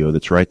Ron's video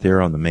that's right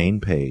there on the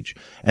main page,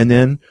 and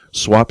then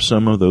swap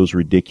some of those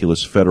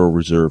ridiculous Federal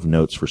Reserve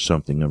notes for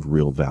something of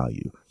real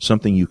value,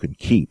 something you can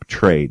keep,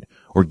 trade,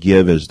 or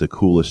give as the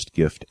coolest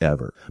gift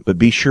ever. But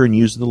be sure and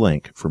use the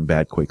link from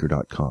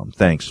badquaker.com.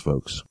 Thanks,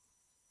 folks.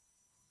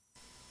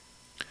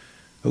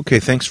 Okay,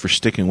 thanks for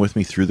sticking with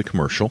me through the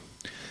commercial.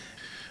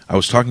 I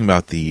was talking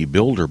about the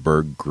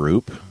Bilderberg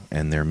group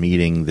and their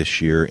meeting this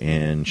year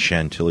in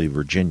Chantilly,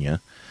 Virginia.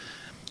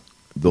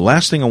 The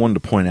last thing I wanted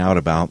to point out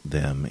about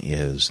them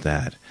is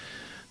that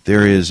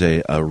there is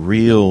a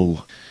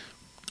real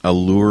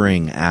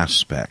alluring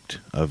aspect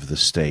of the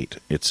state.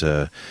 It's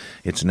an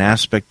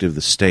aspect of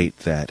the state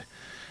that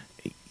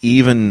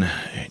even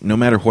no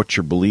matter what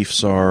your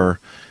beliefs are,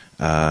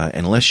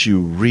 unless you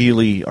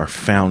really are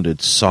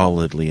founded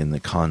solidly in the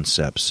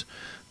concepts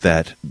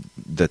that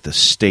the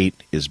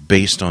state is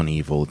based on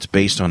evil, it's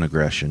based on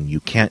aggression, you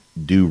can't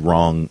do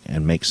wrong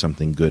and make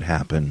something good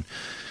happen.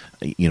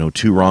 You know,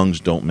 two wrongs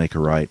don't make a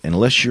right.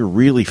 Unless you're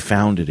really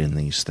founded in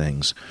these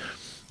things,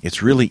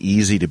 it's really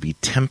easy to be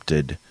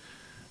tempted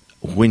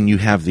when you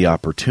have the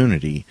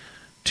opportunity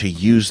to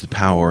use the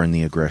power and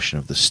the aggression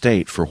of the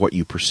state for what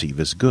you perceive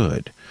as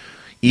good.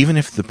 Even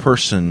if the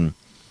person,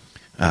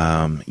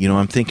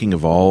 I'm thinking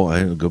of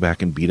I'll go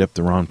back and beat up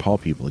the Ron Paul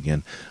people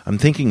again. I'm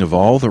thinking of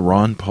all the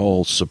Ron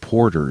Paul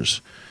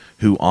supporters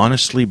who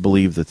honestly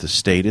believe that the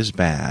state is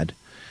bad,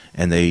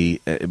 and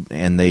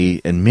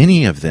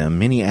many of them,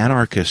 many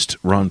anarchist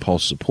Ron Paul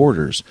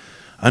supporters,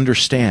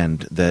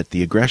 understand that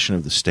the aggression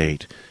of the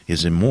state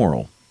is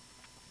immoral,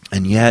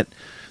 and yet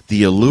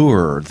the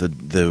allure,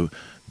 the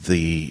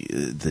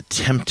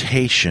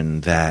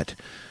temptation that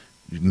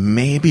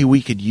maybe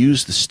we could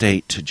use the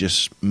state to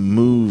just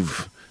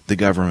move the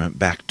government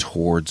back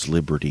towards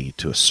liberty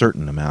to a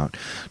certain amount,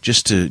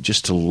 just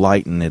to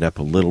lighten it up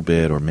a little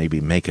bit, or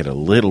maybe make it a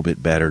little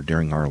bit better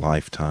during our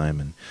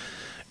lifetime,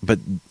 but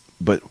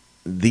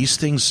these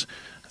things,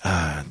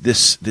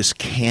 this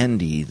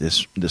candy,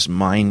 this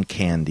mind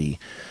candy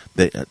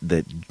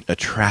that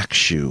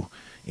attracts you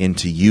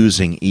into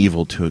using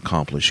evil to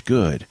accomplish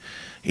good,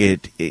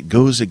 it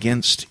goes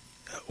against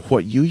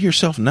what you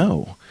yourself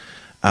know.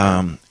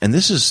 And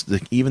this is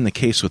even the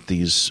case with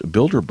these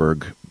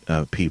Bilderberg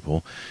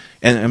people.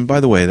 And by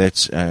the way,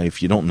 that's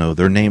if you don't know,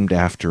 they're named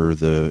after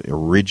the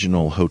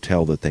original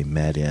hotel that they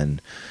met in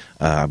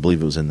I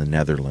believe it was in the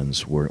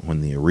Netherlands,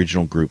 when the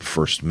original group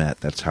first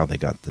met. That's how they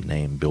got the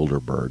name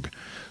Bilderberg.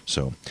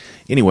 So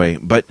anyway,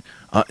 but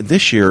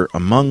this year,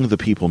 among the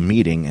people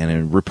meeting,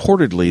 and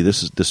reportedly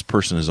this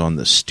person is on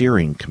the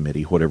steering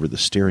committee, whatever the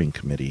steering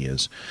committee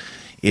is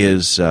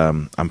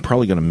I'm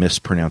probably going to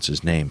mispronounce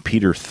his name,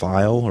 Peter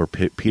Thiel.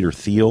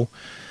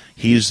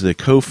 He's the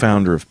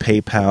co-founder of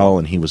PayPal,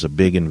 and he was a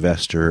big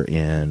investor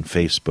in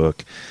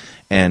Facebook.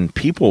 And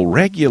people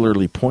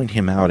regularly point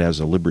him out as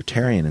a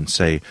libertarian and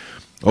say,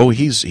 oh,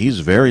 he's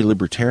very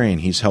libertarian.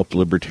 He's helped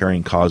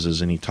libertarian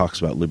causes, and he talks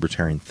about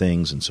libertarian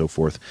things and so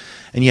forth.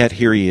 And yet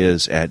here he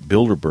is at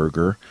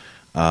Bilderberger,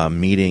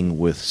 meeting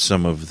with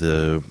some of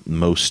the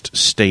most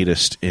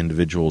statist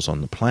individuals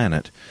on the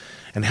planet.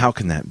 And how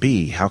can that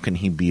be? How can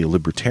he be a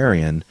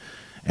libertarian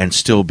and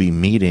still be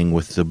meeting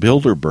with the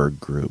Bilderberg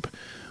group?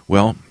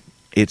 Well,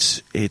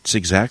 it's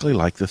exactly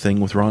like the thing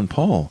with Ron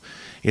Paul.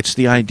 It's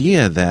the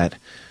idea that,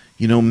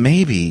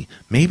 maybe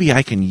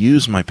I can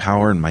use my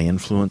power and my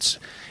influence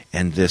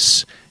and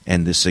this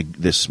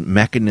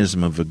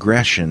mechanism of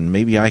aggression.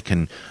 Maybe I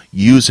can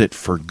use it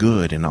for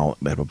good,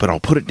 but I'll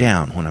put it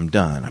down when I'm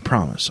done. I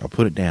promise, I'll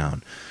put it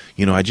down.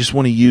 I just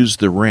want to use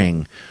the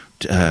ring.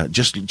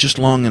 Just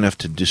long enough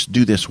to just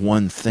do this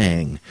one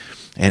thing,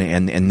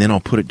 and then I'll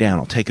put it down.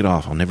 I'll take it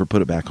off. I'll never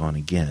put it back on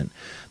again.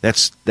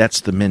 That's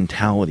the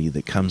mentality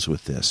that comes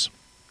with this,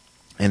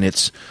 and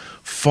it's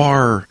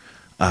far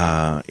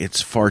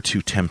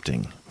too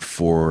tempting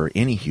for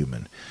any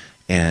human.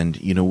 And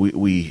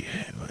we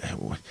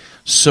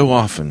so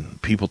often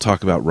people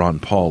talk about Ron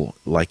Paul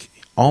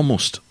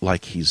almost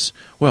like he's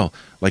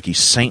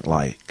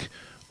saint-like,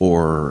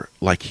 or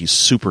like he's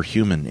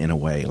superhuman in a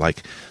way,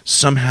 like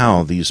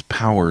somehow these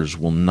powers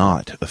will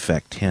not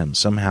affect him.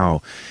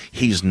 Somehow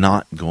he's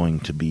not going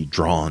to be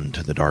drawn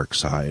to the dark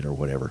side or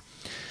whatever.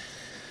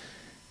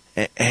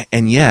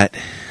 And yet,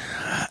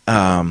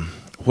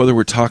 whether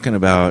we're talking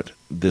about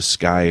this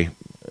guy,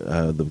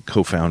 the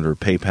co-founder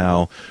of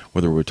PayPal,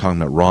 whether we're talking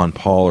about Ron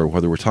Paul, or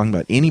whether we're talking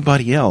about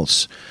anybody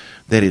else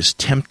that is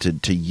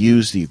tempted to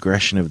use the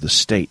aggression of the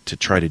state to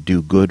try to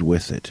do good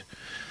with it,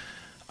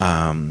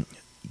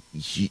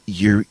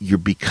 you're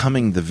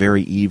becoming the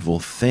very evil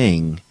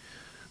thing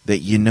that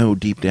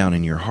deep down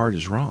in your heart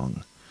is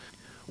wrong.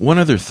 One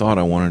other thought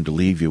I wanted to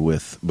leave you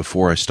with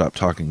before I stop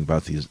talking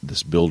about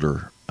this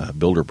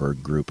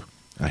Bilderberg group.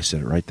 I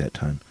said it right that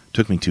time. It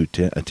took me 2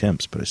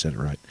 attempts, but I said it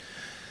right.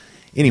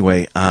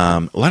 Anyway,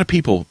 a lot of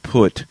people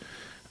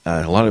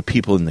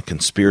in the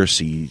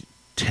conspiracy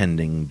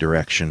tending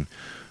direction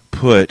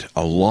put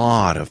a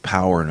lot of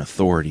power and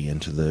authority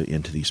into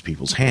these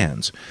people's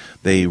hands.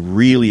 They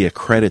really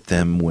accredit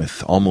them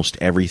with almost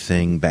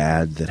everything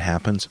bad that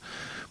happens.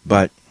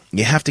 But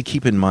you have to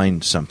keep in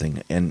mind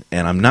something, and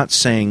I'm not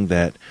saying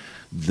that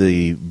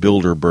the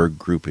Bilderberg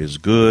group is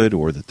good,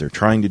 or that they're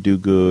trying to do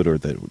good, or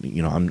that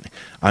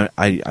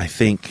I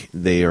think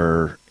they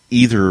are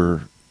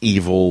either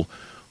evil,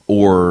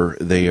 or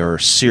they are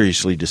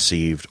seriously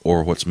deceived,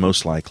 or what's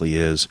most likely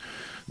is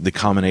the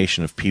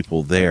combination of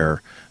people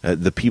there.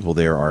 The people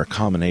there are a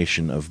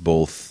combination of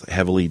both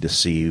heavily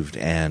deceived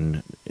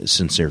and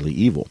sincerely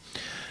evil.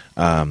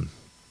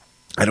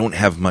 I don't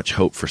have much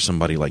hope for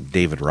somebody like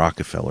David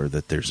Rockefeller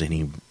that there's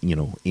any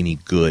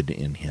good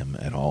in him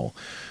at all.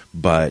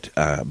 But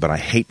I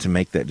hate to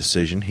make that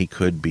decision. He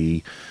could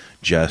be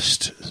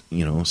just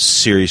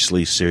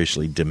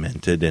seriously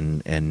demented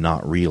and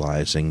not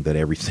realizing that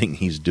everything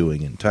he's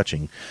doing and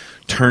touching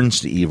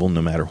turns to evil,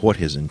 no matter what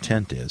his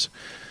intent is.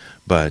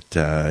 But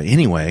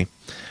anyway,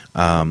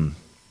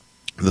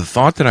 the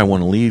thought that I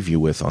want to leave you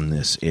with on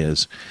this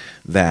is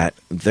that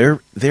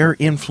their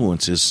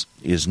influence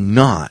is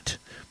not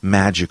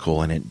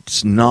magical, and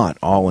it's not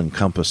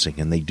all-encompassing,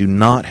 and they do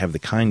not have the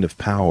kind of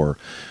power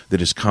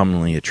that is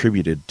commonly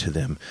attributed to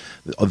them.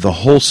 The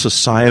whole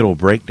societal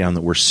breakdown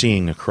that we're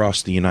seeing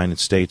across the United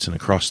States and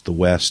across the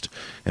West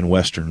and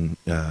Western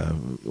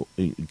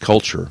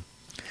culture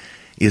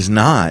is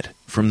not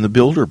from the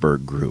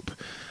Bilderberg group.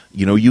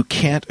 You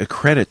can't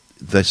accredit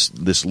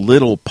this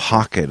little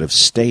pocket of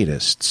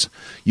statists.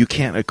 You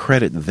can't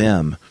accredit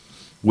them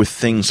with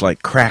things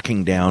like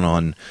cracking down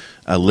on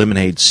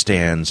lemonade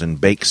stands and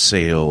bake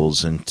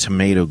sales and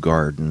tomato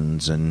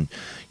gardens, and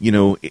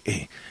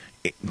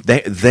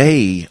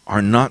they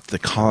are not the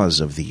cause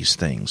of these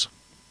things.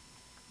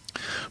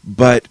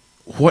 But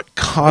what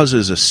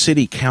causes a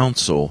city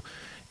council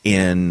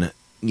in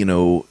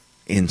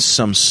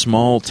some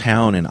small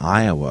town in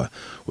Iowa,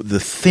 the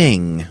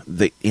thing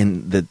that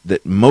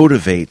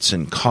motivates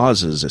and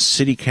causes a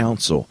city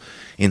council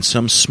in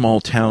some small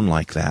town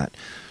like that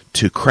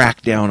to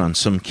crack down on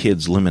some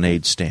kid's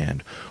lemonade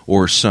stand,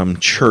 or some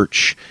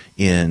church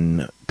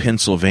in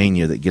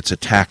Pennsylvania that gets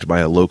attacked by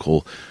a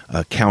local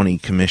county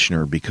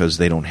commissioner because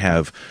they don't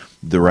have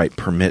the right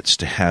permits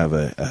to have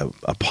a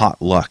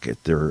potluck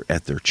at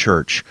their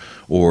church,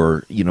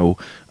 or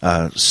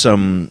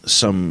some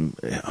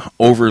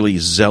overly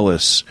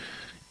zealous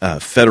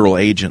federal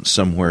agent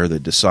somewhere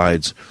that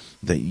decides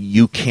that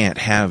you can't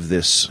have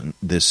this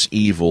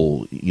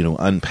evil,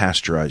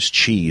 unpasteurized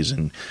cheese,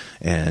 and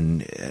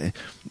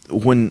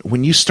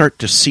when you start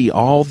to see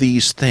all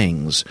these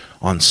things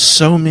on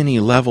so many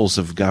levels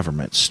of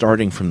government,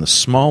 starting from the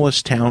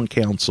smallest town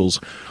councils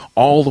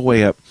all the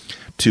way up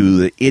to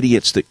the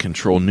idiots that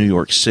control New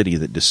York City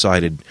that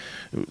decided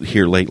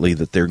here lately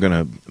that they're going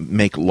to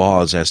make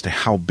laws as to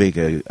how big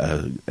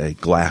a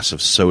glass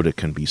of soda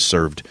can be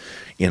served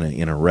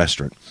in a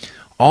restaurant.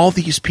 All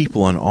these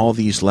people on all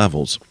these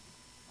levels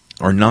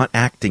are not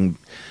acting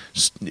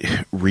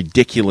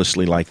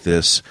ridiculously like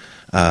this,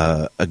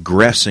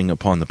 aggressing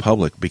upon the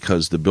public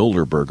because the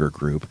Bilderberg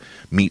group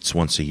meets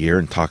once a year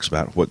and talks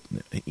about what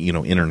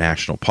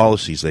international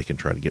policies they can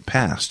try to get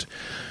passed.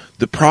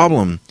 The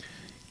problem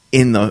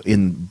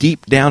in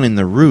deep down in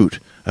the root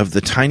of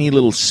the tiny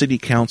little city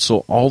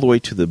council all the way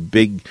to the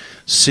big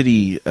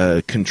city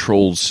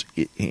controls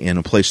in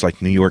a place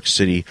like New York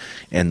City,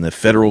 and the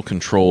federal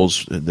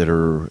controls that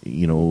are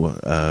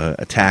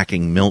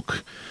attacking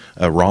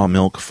raw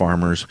milk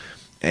farmers,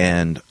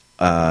 and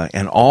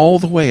all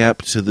the way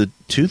up to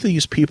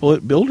these people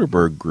at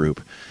Bilderberg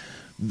Group.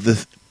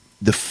 The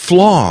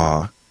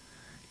flaw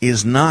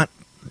is not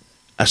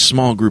a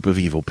small group of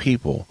evil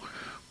people.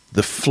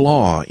 The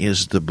flaw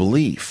is the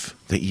belief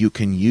that you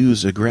can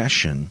use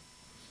aggression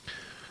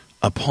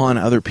upon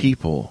other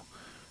people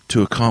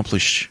to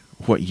accomplish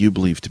what you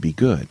believe to be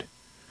good.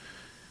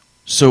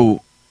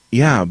 So,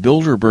 yeah,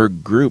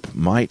 Bilderberg Group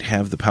might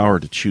have the power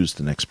to choose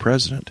the next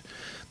president.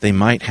 They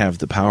might have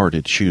the power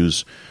to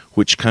choose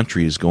which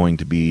country is going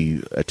to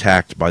be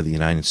attacked by the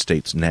United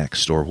States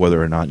next, or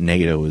whether or not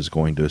NATO is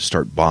going to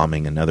start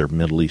bombing another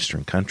Middle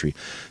Eastern country.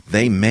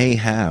 They may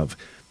have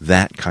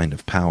that kind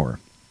of power.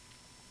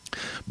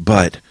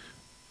 But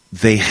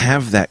they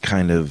have that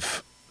kind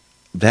of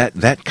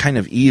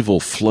evil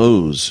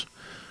flows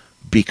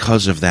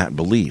because of that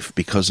belief,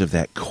 because of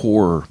that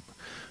core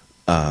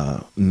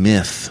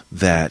myth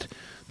that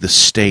the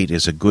state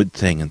is a good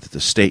thing and that the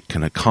state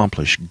can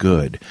accomplish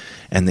good,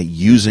 and that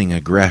using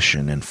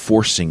aggression and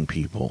forcing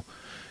people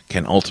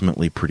can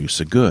ultimately produce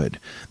a good.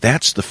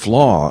 That's the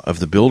flaw of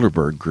the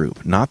Bilderberg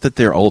Group. Not that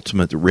they're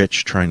ultimate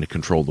rich trying to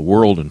control the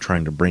world and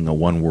trying to bring a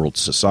one-world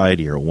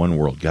society or a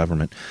one-world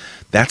government.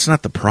 That's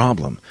not the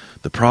problem.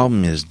 The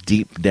problem is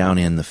deep down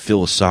in the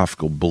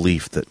philosophical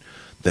belief that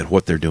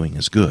what they're doing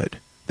is good,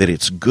 that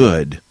it's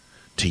good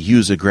to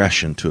use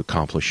aggression to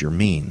accomplish your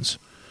means.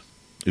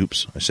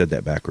 Oops, I said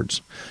that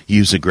backwards.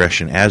 Use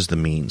aggression as the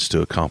means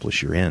to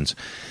accomplish your ends.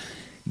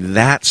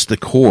 That's the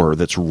core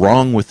that's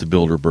wrong with the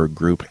Bilderberg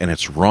Group, and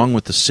it's wrong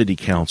with the city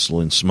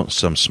council in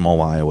some small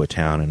Iowa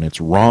town, and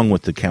it's wrong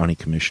with the county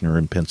commissioner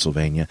in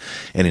Pennsylvania,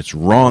 and it's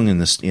wrong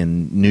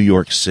in New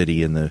York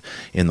City in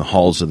the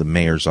halls of the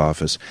mayor's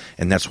office,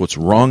 and that's what's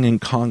wrong in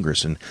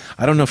Congress. And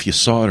I don't know if you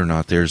saw it or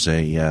not. There's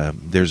a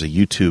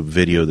YouTube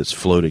video that's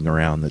floating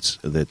around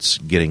that's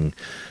getting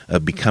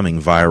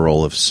becoming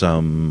viral of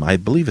some. I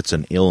believe it's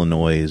an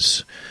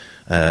Illinois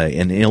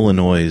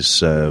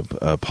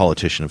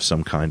politician of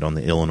some kind on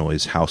the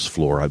Illinois House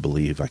floor, I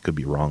believe. I could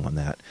be wrong on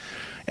that.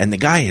 And the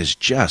guy is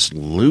just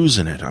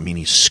losing it. I mean,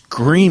 he's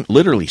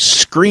literally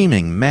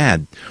screaming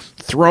mad,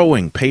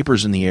 throwing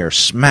papers in the air,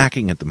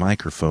 smacking at the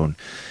microphone,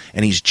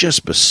 and he's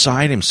just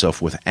beside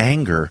himself with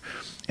anger.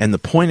 And the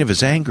point of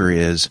his anger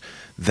is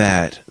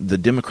that the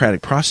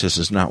democratic process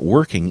is not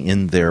working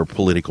in their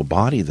political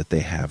body that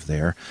they have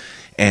there,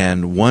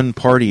 and one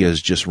party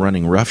is just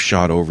running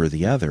roughshod over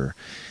the other.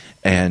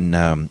 And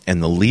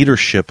the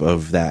leadership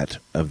of that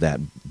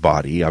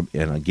body, and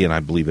again, I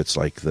believe it's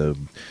like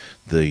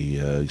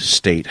the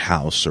state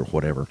house or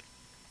whatever.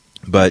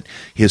 But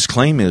his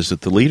claim is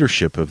that the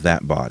leadership of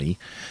that body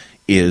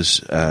is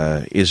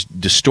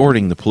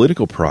distorting the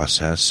political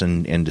process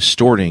and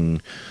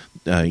distorting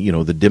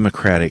the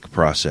democratic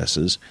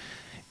processes,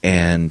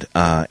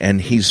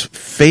 and he's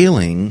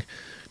failing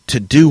to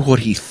do what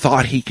he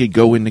thought he could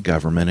go into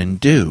government and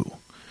do,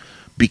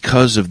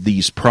 because of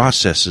these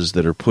processes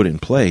that are put in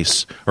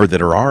place, or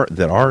that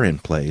are in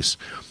place,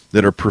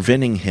 that are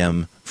preventing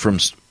him from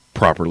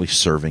properly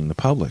serving the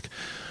public.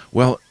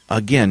 Well,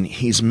 again,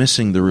 he's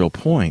missing the real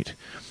point.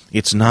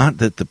 It's not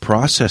that the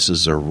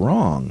processes are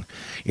wrong.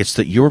 It's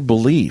that your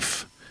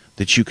belief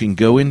that you can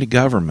go into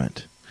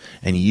government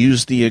and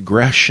use the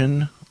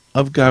aggression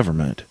of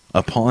government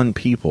upon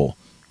people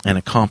and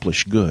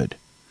accomplish good.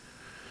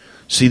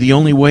 See, the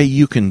only way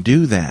you can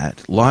do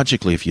that,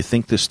 logically, if you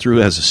think this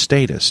through as a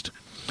statist,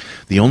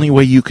 the only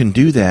way you can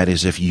do that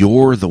is if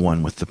you're the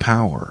one with the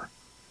power.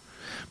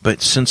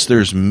 But since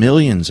there's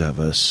millions of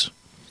us,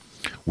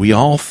 we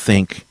all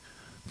think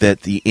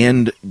that the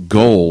end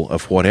goal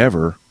of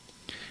whatever,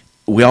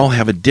 we all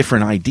have a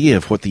different idea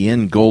of what the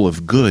end goal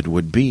of good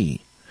would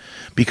be.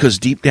 Because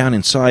deep down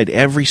inside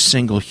every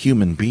single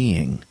human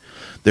being,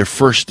 their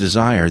first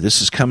desire,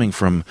 this is coming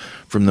from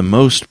the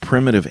most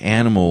primitive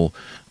animal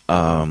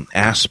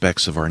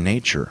aspects of our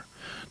nature.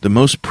 The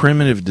most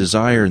primitive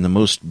desire and the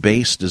most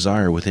base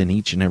desire within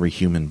each and every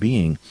human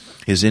being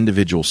is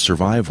individual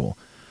survival,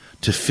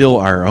 to fill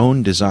our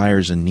own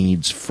desires and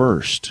needs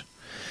first.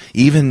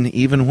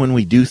 Even when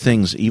we do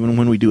things, even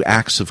when we do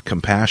acts of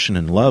compassion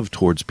and love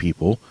towards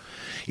people,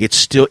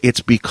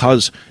 it's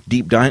because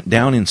deep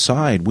down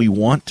inside we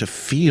want to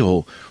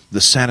feel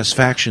the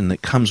satisfaction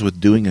that comes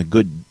with doing a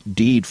good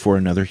deed for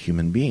another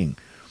human being.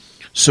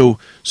 So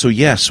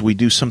yes, we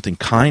do something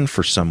kind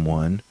for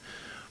someone,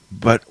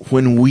 but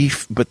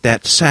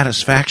that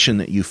satisfaction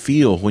that you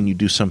feel when you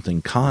do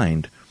something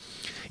kind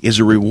is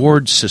a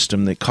reward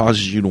system that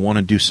causes you to want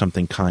to do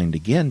something kind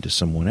again to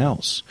someone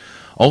else.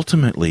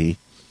 Ultimately,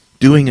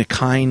 doing a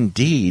kind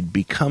deed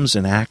becomes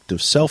an act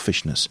of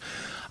selfishness.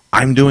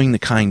 I'm doing the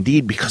kind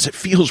deed because it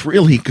feels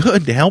really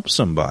good to help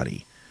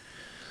somebody.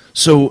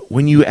 So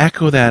when you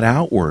echo that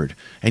outward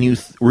and you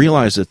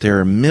realize that there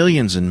are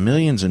millions and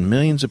millions and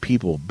millions of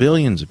people,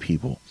 billions of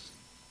people,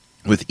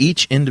 with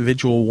each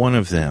individual one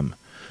of them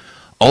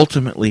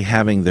ultimately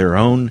having their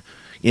own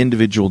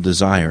individual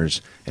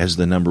desires as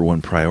the number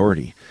one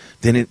priority,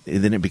 then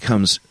it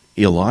becomes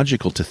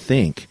illogical to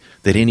think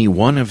that any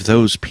one of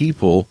those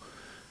people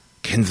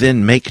can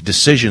then make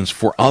decisions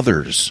for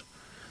others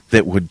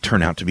that would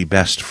turn out to be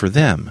best for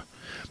them.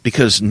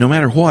 Because no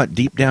matter what,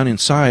 deep down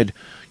inside,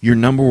 your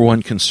number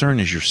one concern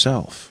is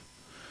yourself.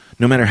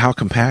 No matter how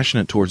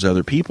compassionate towards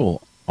other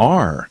people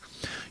are,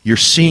 you're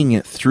seeing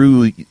it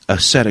through a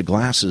set of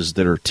glasses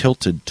that are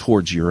tilted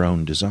towards your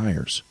own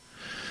desires.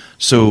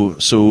 So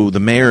the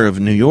mayor of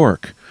New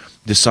York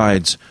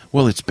decides,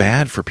 well, it's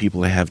bad for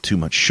people to have too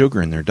much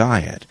sugar in their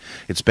diet.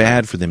 It's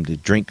bad for them to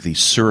drink these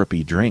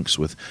syrupy drinks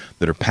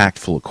that are packed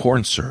full of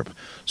corn syrup.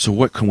 So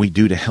what can we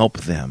do to help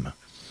them?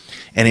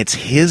 And it's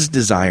his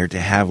desire to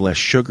have less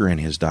sugar in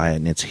his diet,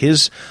 and it's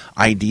his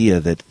idea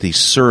that these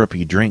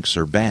syrupy drinks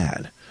are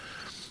bad.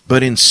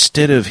 But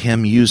instead of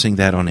him using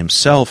that on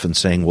himself and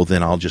saying, well,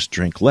 then I'll just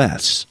drink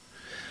less,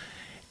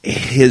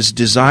 his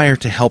desire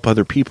to help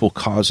other people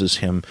causes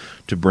him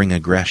to bring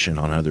aggression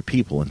on other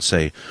people and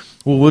say,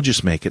 well, we'll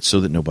just make it so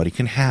that nobody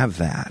can have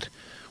that.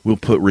 We'll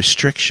put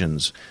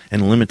restrictions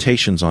and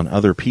limitations on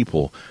other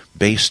people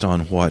based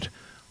on what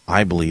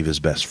I believe is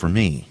best for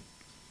me.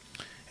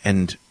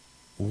 And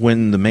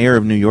when the mayor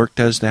of New York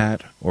does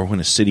that, or when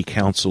a city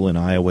council in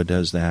Iowa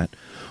does that,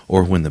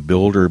 or when the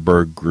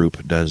Bilderberg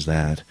group does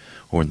that,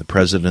 or when the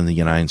president of the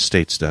United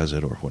States does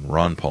it, or when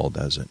Ron Paul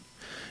does it,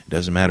 it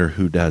doesn't matter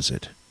who does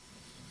it.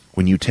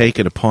 When you take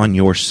it upon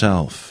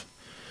yourself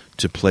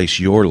to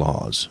place your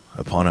laws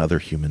upon other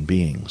human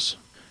beings,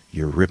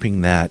 you're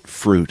ripping that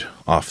fruit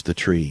off the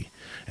tree,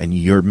 and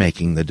you're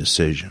making the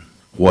decision,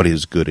 what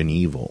is good and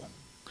evil.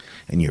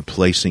 And you're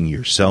placing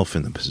yourself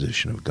in the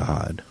position of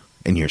God,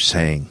 and you're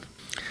saying,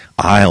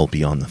 I'll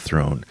be on the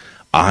throne.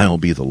 I'll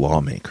be the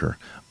lawmaker.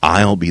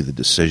 I'll be the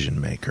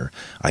decision maker.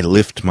 I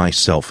lift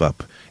myself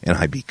up, and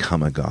I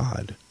become a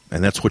God.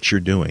 And that's what you're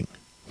doing.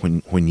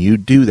 When you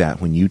do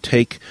that, when you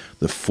take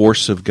the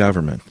force of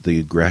government, the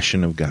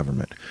aggression of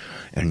government,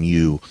 and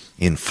you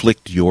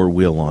inflict your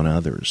will on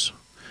others,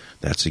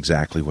 that's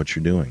exactly what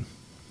you're doing.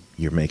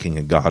 You're making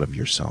a god of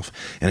yourself.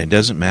 And it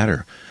doesn't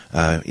matter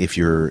if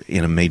you're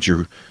in a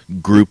major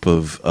group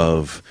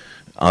of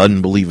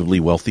unbelievably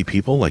wealthy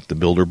people like the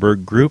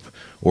Bilderberg group,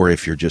 or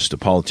if you're just a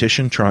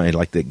politician trying,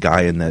 like that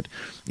guy in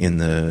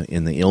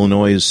the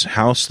Illinois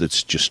House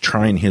that's just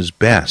trying his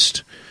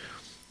best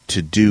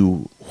to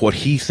do what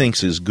he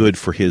thinks is good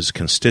for his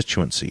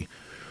constituency,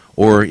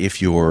 or if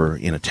you're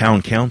in a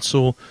town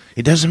council,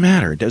 it doesn't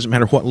matter. It doesn't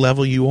matter what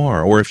level you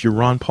are, or if you're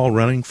Ron Paul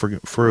running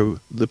for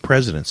the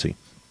presidency.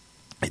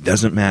 It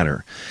doesn't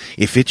matter.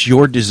 If it's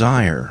your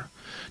desire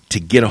to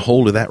get a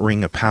hold of that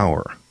ring of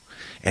power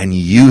and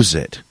use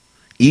it,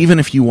 even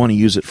if you want to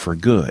use it for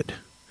good,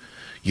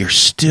 you're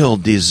still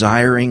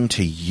desiring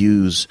to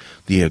use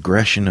the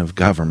aggression of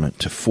government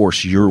to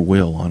force your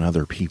will on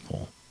other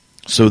people.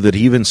 So that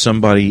even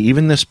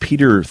this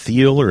Peter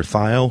Thiel or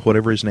Thiel,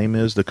 whatever his name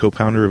is, the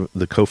co-founder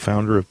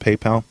of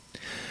PayPal,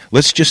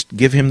 let's just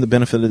give him the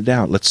benefit of the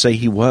doubt. Let's say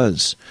he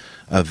was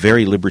a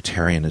very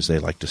libertarian, as they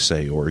like to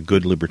say, or a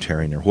good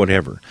libertarian, or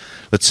whatever.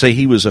 Let's say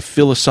he was a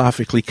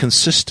philosophically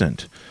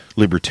consistent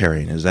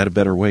libertarian. Is that a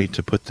better way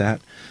to put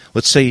that?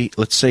 Let's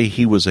say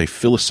he was a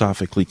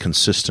philosophically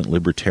consistent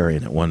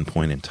libertarian at one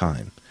point in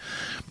time.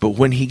 But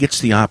when he gets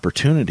the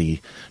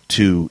opportunity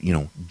to,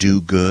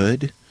 do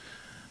good,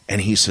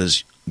 and he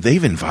says,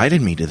 they've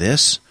invited me to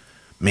this,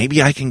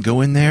 maybe I can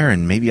go in there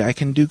and maybe I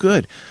can do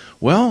good.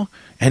 Well,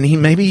 and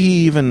maybe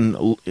he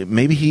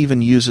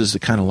even uses the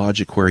kind of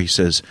logic where he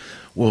says,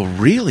 well,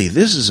 really,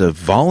 this is a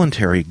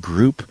voluntary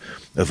group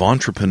of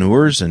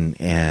entrepreneurs,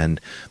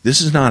 and this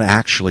is not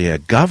actually a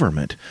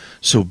government.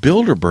 So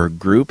Bilderberg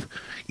Group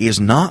is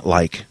not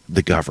like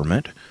the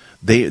government.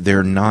 They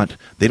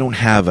don't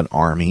have an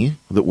army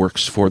that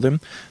works for them.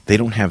 They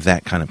don't have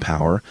that kind of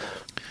power.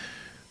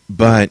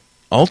 But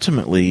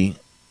ultimately,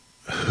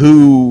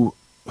 who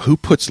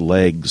puts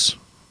legs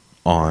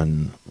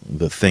on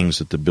the things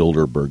that the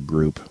Bilderberg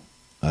Group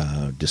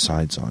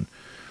decides on?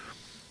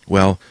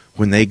 Well,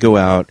 when they go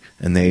out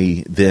and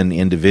then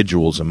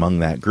individuals among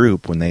that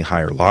group, when they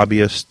hire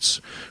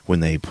lobbyists, when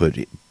they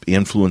put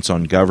influence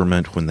on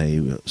government, when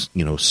they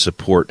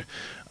support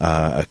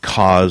a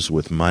cause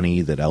with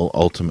money that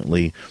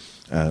ultimately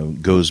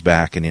goes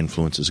back and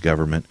influences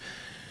government.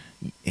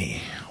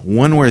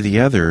 One way or the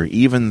other,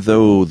 even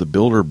though the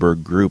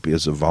Bilderberg group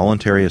is a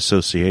voluntary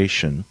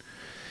association,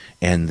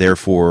 and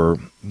therefore,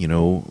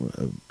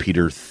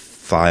 Peter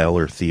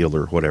Thiel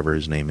or whatever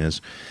his name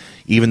is,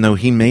 even though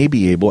he may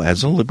be able,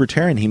 as a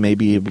libertarian, he may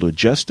be able to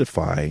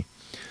justify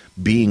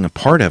being a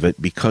part of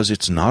it because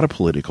it's not a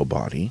political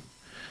body,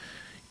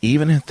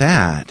 even at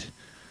that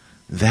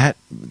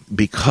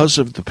because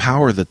of the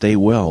power that they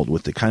wield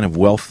with the kind of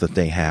wealth that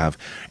they have,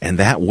 and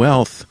that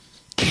wealth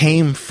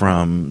came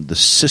from the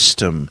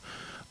system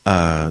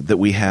that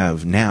we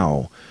have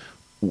now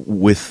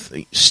with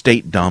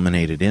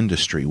state-dominated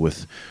industry,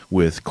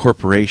 with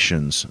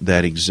corporations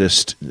that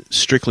exist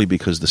strictly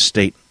because the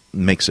state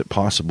makes it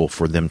possible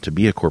for them to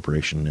be a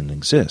corporation and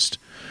exist.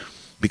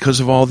 Because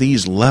of all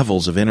these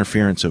levels of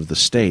interference of the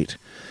state,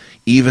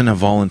 even a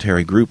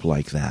voluntary group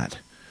like that,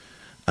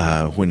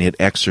 when it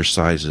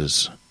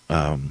exercises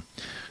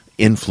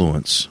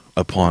influence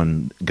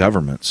upon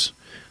governments,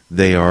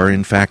 they are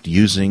in fact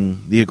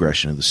using the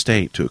aggression of the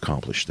state to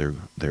accomplish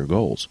their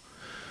goals.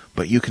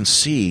 But you can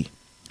see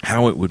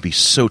how it would be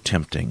so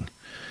tempting,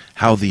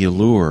 how the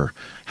allure,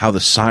 how the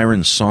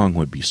siren song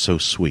would be so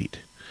sweet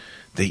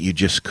that you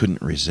just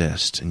couldn't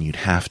resist, and you'd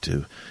have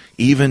to.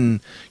 Even,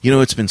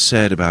 it's been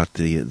said about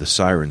the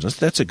sirens.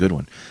 That's a good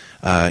one.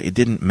 It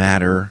didn't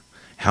matter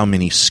how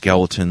many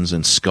skeletons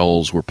and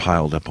skulls were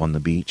piled up on the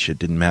beach. It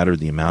didn't matter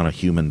the amount of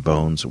human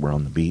bones that were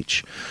on the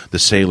beach. The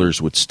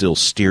sailors would still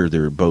steer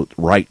their boat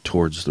right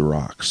towards the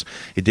rocks.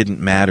 It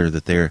didn't matter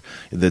that there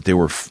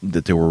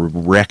were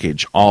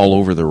wreckage all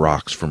over the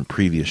rocks from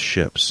previous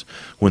ships.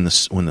 When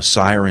the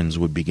sirens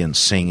would begin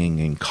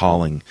singing and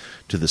calling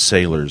to the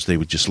sailors, they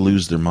would just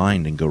lose their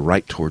mind and go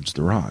right towards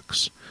the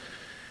rocks.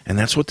 And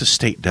that's what the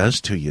state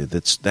does to you.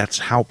 That's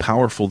how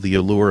powerful the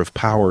allure of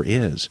power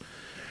is.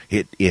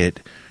 It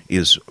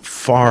is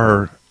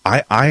far.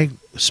 I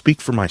speak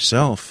for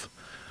myself.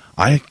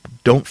 I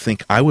don't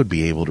think I would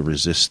be able to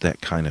resist that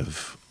kind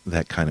of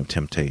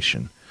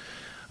temptation,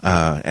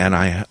 and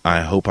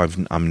I hope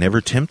I'm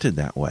never tempted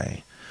that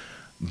way.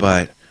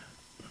 But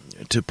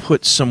to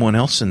put someone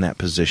else in that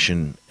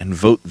position and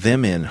vote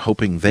them in,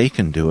 hoping they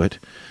can do it,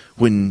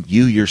 when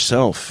you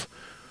yourself,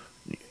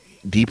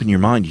 deep in your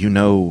mind, you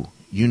know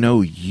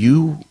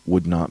you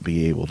would not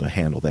be able to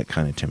handle that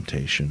kind of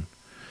temptation,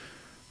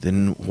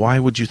 then why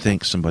would you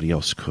think somebody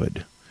else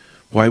could?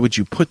 Why would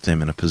you put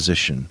them in a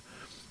position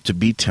to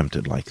be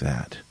tempted like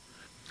that?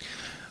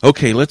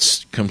 Okay,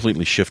 let's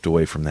completely shift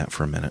away from that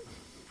for a minute.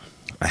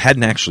 I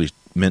hadn't actually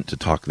meant to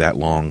talk that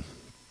long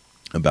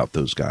about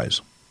those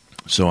guys,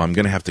 so I'm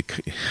going to have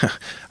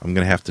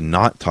to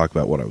not talk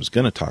about what I was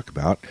going to talk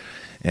about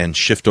and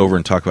shift over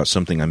and talk about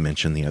something I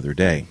mentioned the other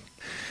day.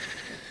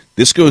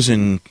 This goes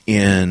in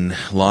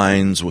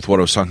lines with what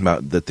I was talking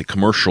about, that the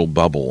commercial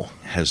bubble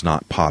has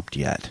not popped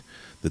yet,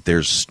 that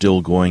there's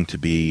still going to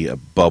be a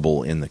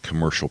bubble in the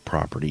commercial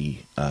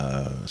property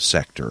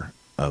sector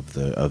of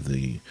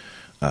the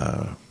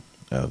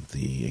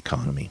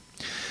economy.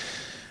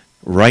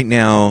 Right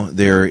now,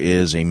 there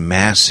is a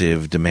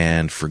massive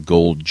demand for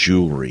gold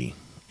jewelry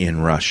in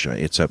Russia.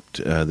 It's up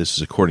to, this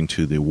is according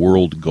to the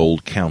World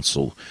Gold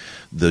Council.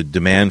 The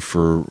demand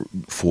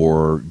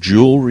for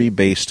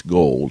jewelry-based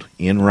gold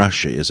in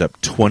Russia is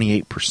up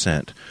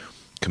 28%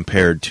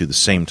 compared to the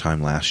same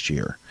time last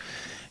year.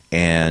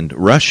 And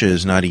Russia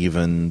is not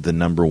even the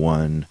number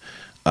one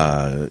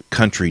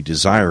country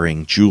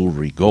desiring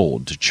jewelry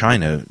gold.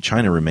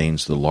 China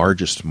remains the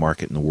largest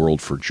market in the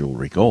world for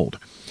jewelry gold.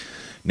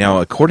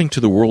 Now, according to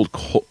the World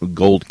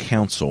Gold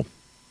Council,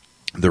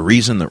 the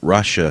reason that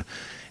Russia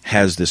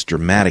has this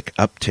dramatic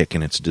uptick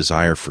in its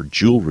desire for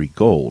jewelry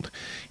gold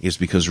is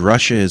because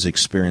Russia is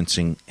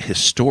experiencing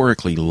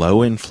historically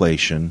low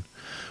inflation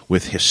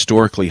with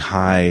historically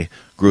high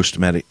gross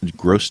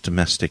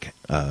domestic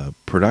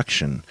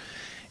production.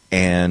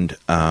 And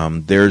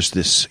there's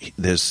this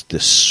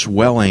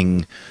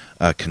swelling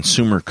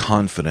consumer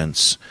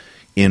confidence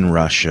in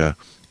Russia,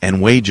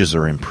 and wages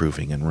are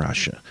improving in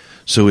Russia.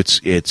 So it's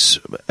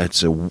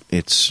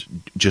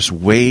just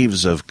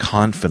waves of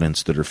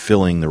confidence that are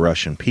filling the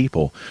Russian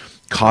people,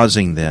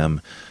 causing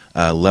them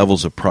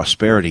levels of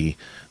prosperity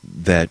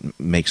that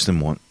makes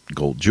them want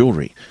gold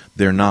jewelry.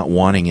 They're not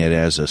wanting it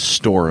as a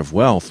store of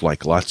wealth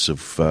like lots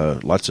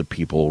of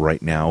people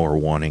right now are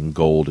wanting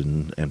gold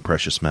and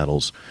precious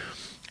metals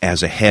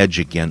as a hedge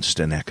against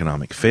an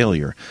economic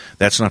failure.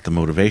 That's not the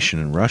motivation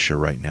in Russia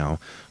right now.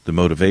 The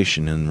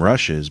motivation in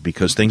Russia is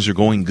because things are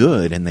going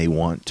good and they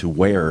want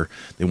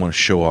to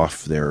show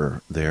off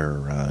their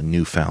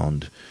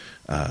newfound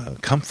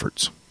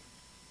comforts.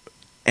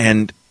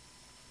 And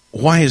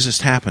why is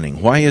this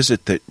happening? Why is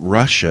it that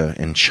Russia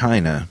and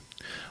China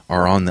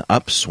are on the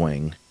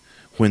upswing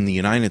when the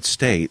United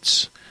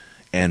States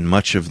and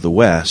much of the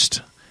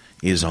West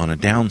is on a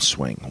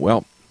downswing?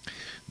 Well,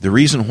 the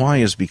reason why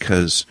is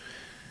because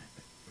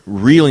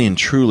really and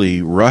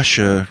truly,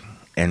 Russia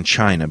and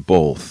China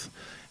both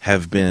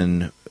have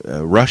been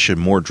Russia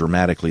more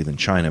dramatically than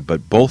China,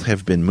 but both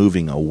have been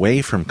moving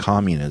away from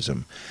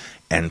communism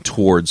and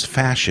towards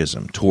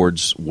fascism,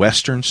 towards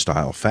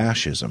Western-style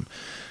fascism.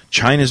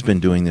 China's been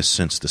doing this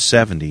since the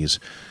 70s,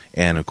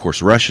 and of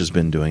course Russia's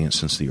been doing it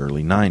since the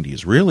early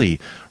 90s. Really,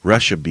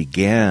 Russia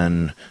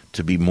began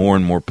to be more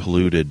and more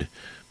polluted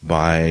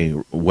by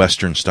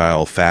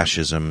Western-style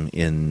fascism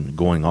in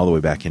going all the way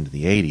back into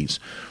the 80s.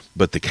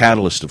 But the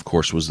catalyst, of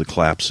course, was the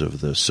collapse of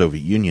the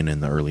Soviet Union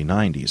in the early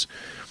 90s.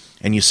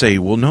 And you say,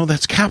 well, no,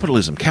 that's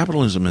capitalism.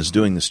 Capitalism is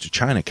doing this to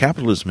China.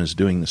 Capitalism is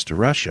doing this to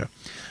Russia.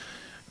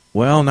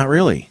 Well, not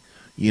really.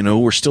 You know,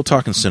 we're still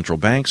talking central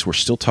banks. We're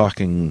still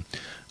talking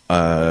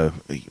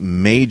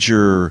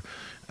major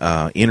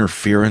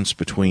interference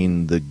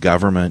between the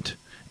government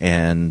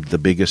and the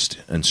biggest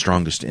and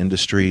strongest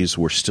industries.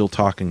 We're still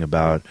talking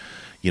about,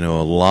 you know,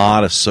 a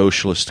lot of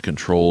socialist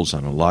controls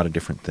on a lot of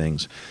different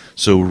things.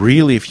 So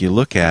really, if you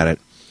look at it,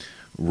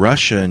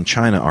 Russia and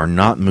China are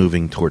not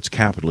moving towards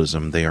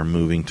capitalism. They are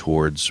moving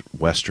towards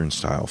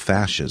Western-style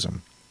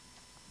fascism.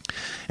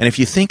 And if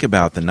you think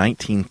about the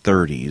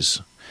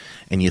 1930s,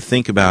 and you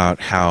think about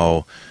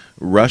how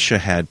Russia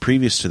had,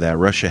 previous to that,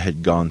 Russia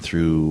had gone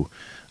through,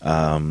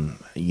 World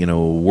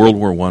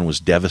War I was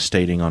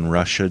devastating on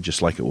Russia,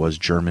 just like it was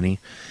Germany,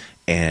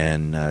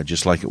 and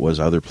just like it was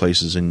other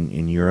places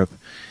in Europe.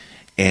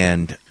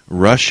 And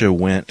Russia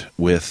went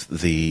with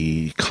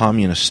the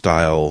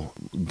communist-style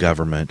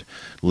government,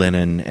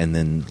 Lenin and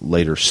then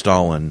later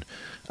Stalin,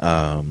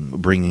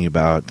 bringing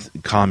about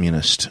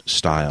communist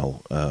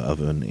style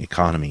of an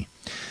economy.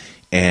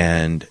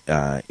 And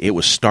it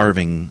was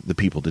starving the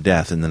people to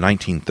death. In the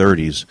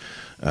 1930s,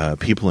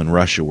 people in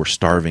Russia were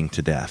starving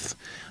to death,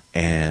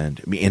 and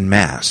in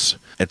mass.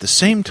 At the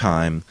same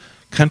time,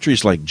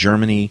 countries like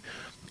Germany,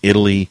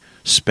 Italy,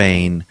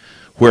 Spain,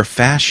 where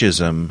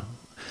fascism,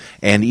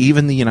 and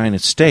even the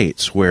United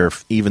States, where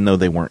even though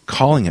they weren't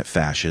calling it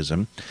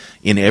fascism,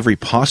 in every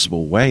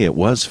possible way it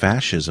was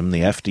fascism.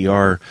 The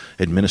FDR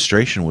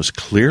administration was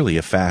clearly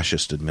a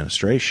fascist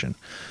administration.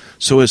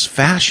 So as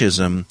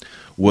fascism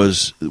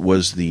was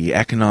the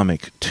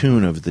economic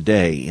tune of the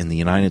day in the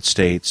United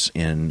States,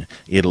 in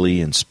Italy,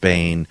 in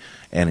Spain,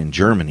 and in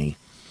Germany,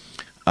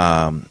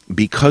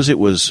 because it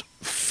was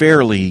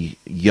fairly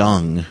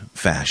young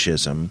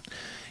fascism,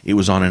 it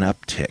was on an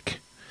uptick.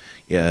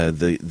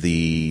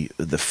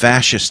 The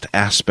fascist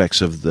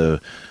aspects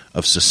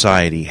of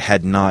society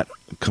had not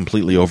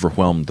completely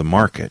overwhelmed the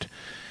market,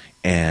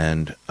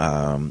 and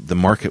the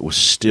market was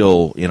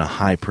still in a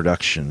high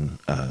production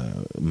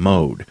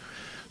mode.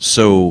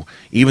 So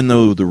even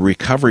though the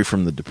recovery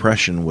from the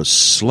Depression was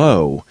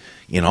slow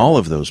in all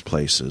of those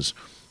places,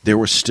 there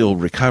was still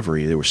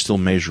recovery. There was still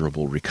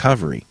measurable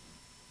recovery.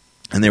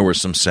 And there were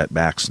some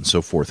setbacks and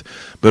so forth.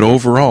 But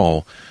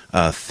overall,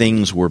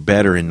 things were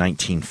better in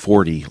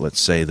 1940, let's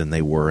say, than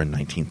they were in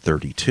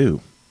 1932.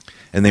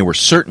 And they were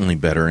certainly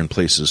better in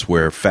places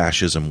where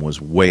fascism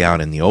was way out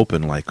in the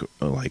open,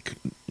 like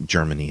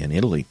Germany and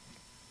Italy.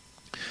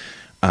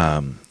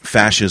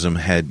 Fascism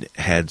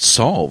had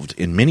solved,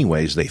 in many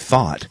ways they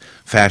thought,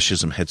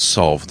 fascism had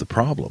solved the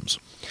problems.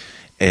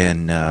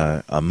 And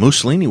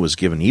Mussolini was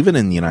given, even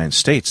in the United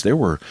States, there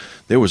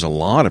was a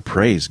lot of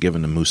praise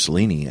given to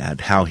Mussolini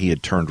at how he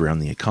had turned around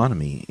the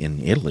economy in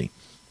Italy.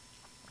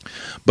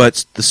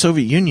 But the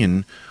Soviet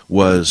Union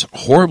was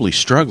horribly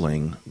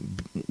struggling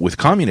with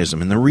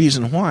communism, and the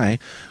reason why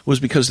was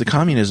because the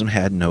communism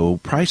had no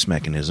price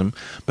mechanism,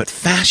 but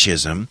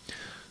fascism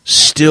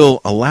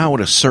still allowed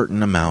a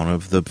certain amount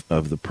of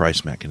the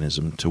price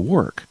mechanism to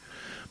work.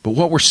 But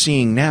what we're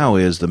seeing now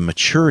is the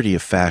maturity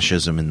of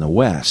fascism in the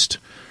West,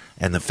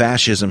 and the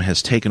fascism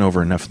has taken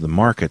over enough of the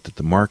market that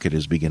the market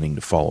is beginning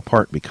to fall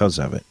apart because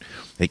of it.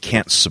 They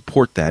can't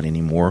support that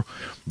anymore.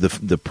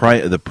 The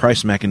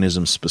price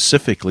mechanism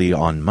specifically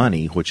on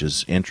money, which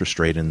is interest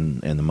rate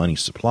and the money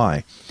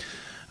supply,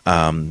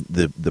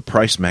 the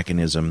price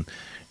mechanism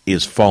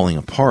is falling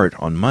apart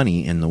on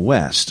money in the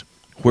West.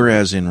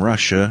 Whereas in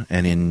Russia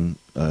and in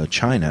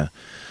China,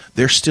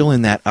 they're still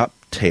in that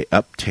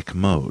uptick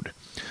mode.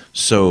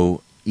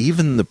 So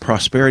even the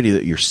prosperity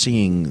that you're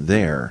seeing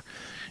there,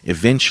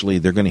 eventually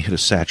they're going to hit a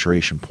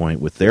saturation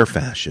point with their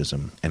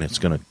fascism, and it's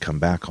going to come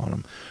back on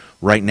them.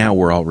 Right now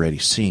we're already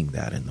seeing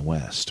that in the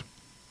West.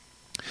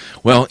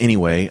 Well,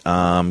 anyway,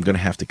 I'm going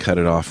to have to cut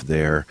it off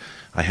there.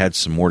 I had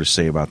some more to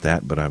say about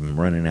that, but I'm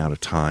running out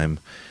of time.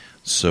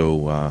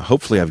 So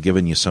hopefully I've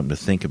given you something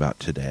to think about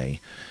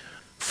today.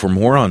 For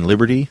more on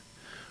liberty,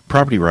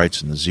 property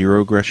rights, and the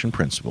zero aggression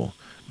principle,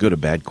 go to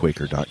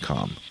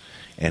badquaker.com.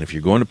 And if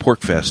you're going to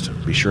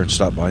PorkFest, be sure and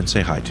stop by and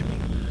say hi to me.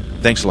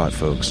 Thanks a lot,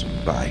 folks.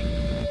 Bye.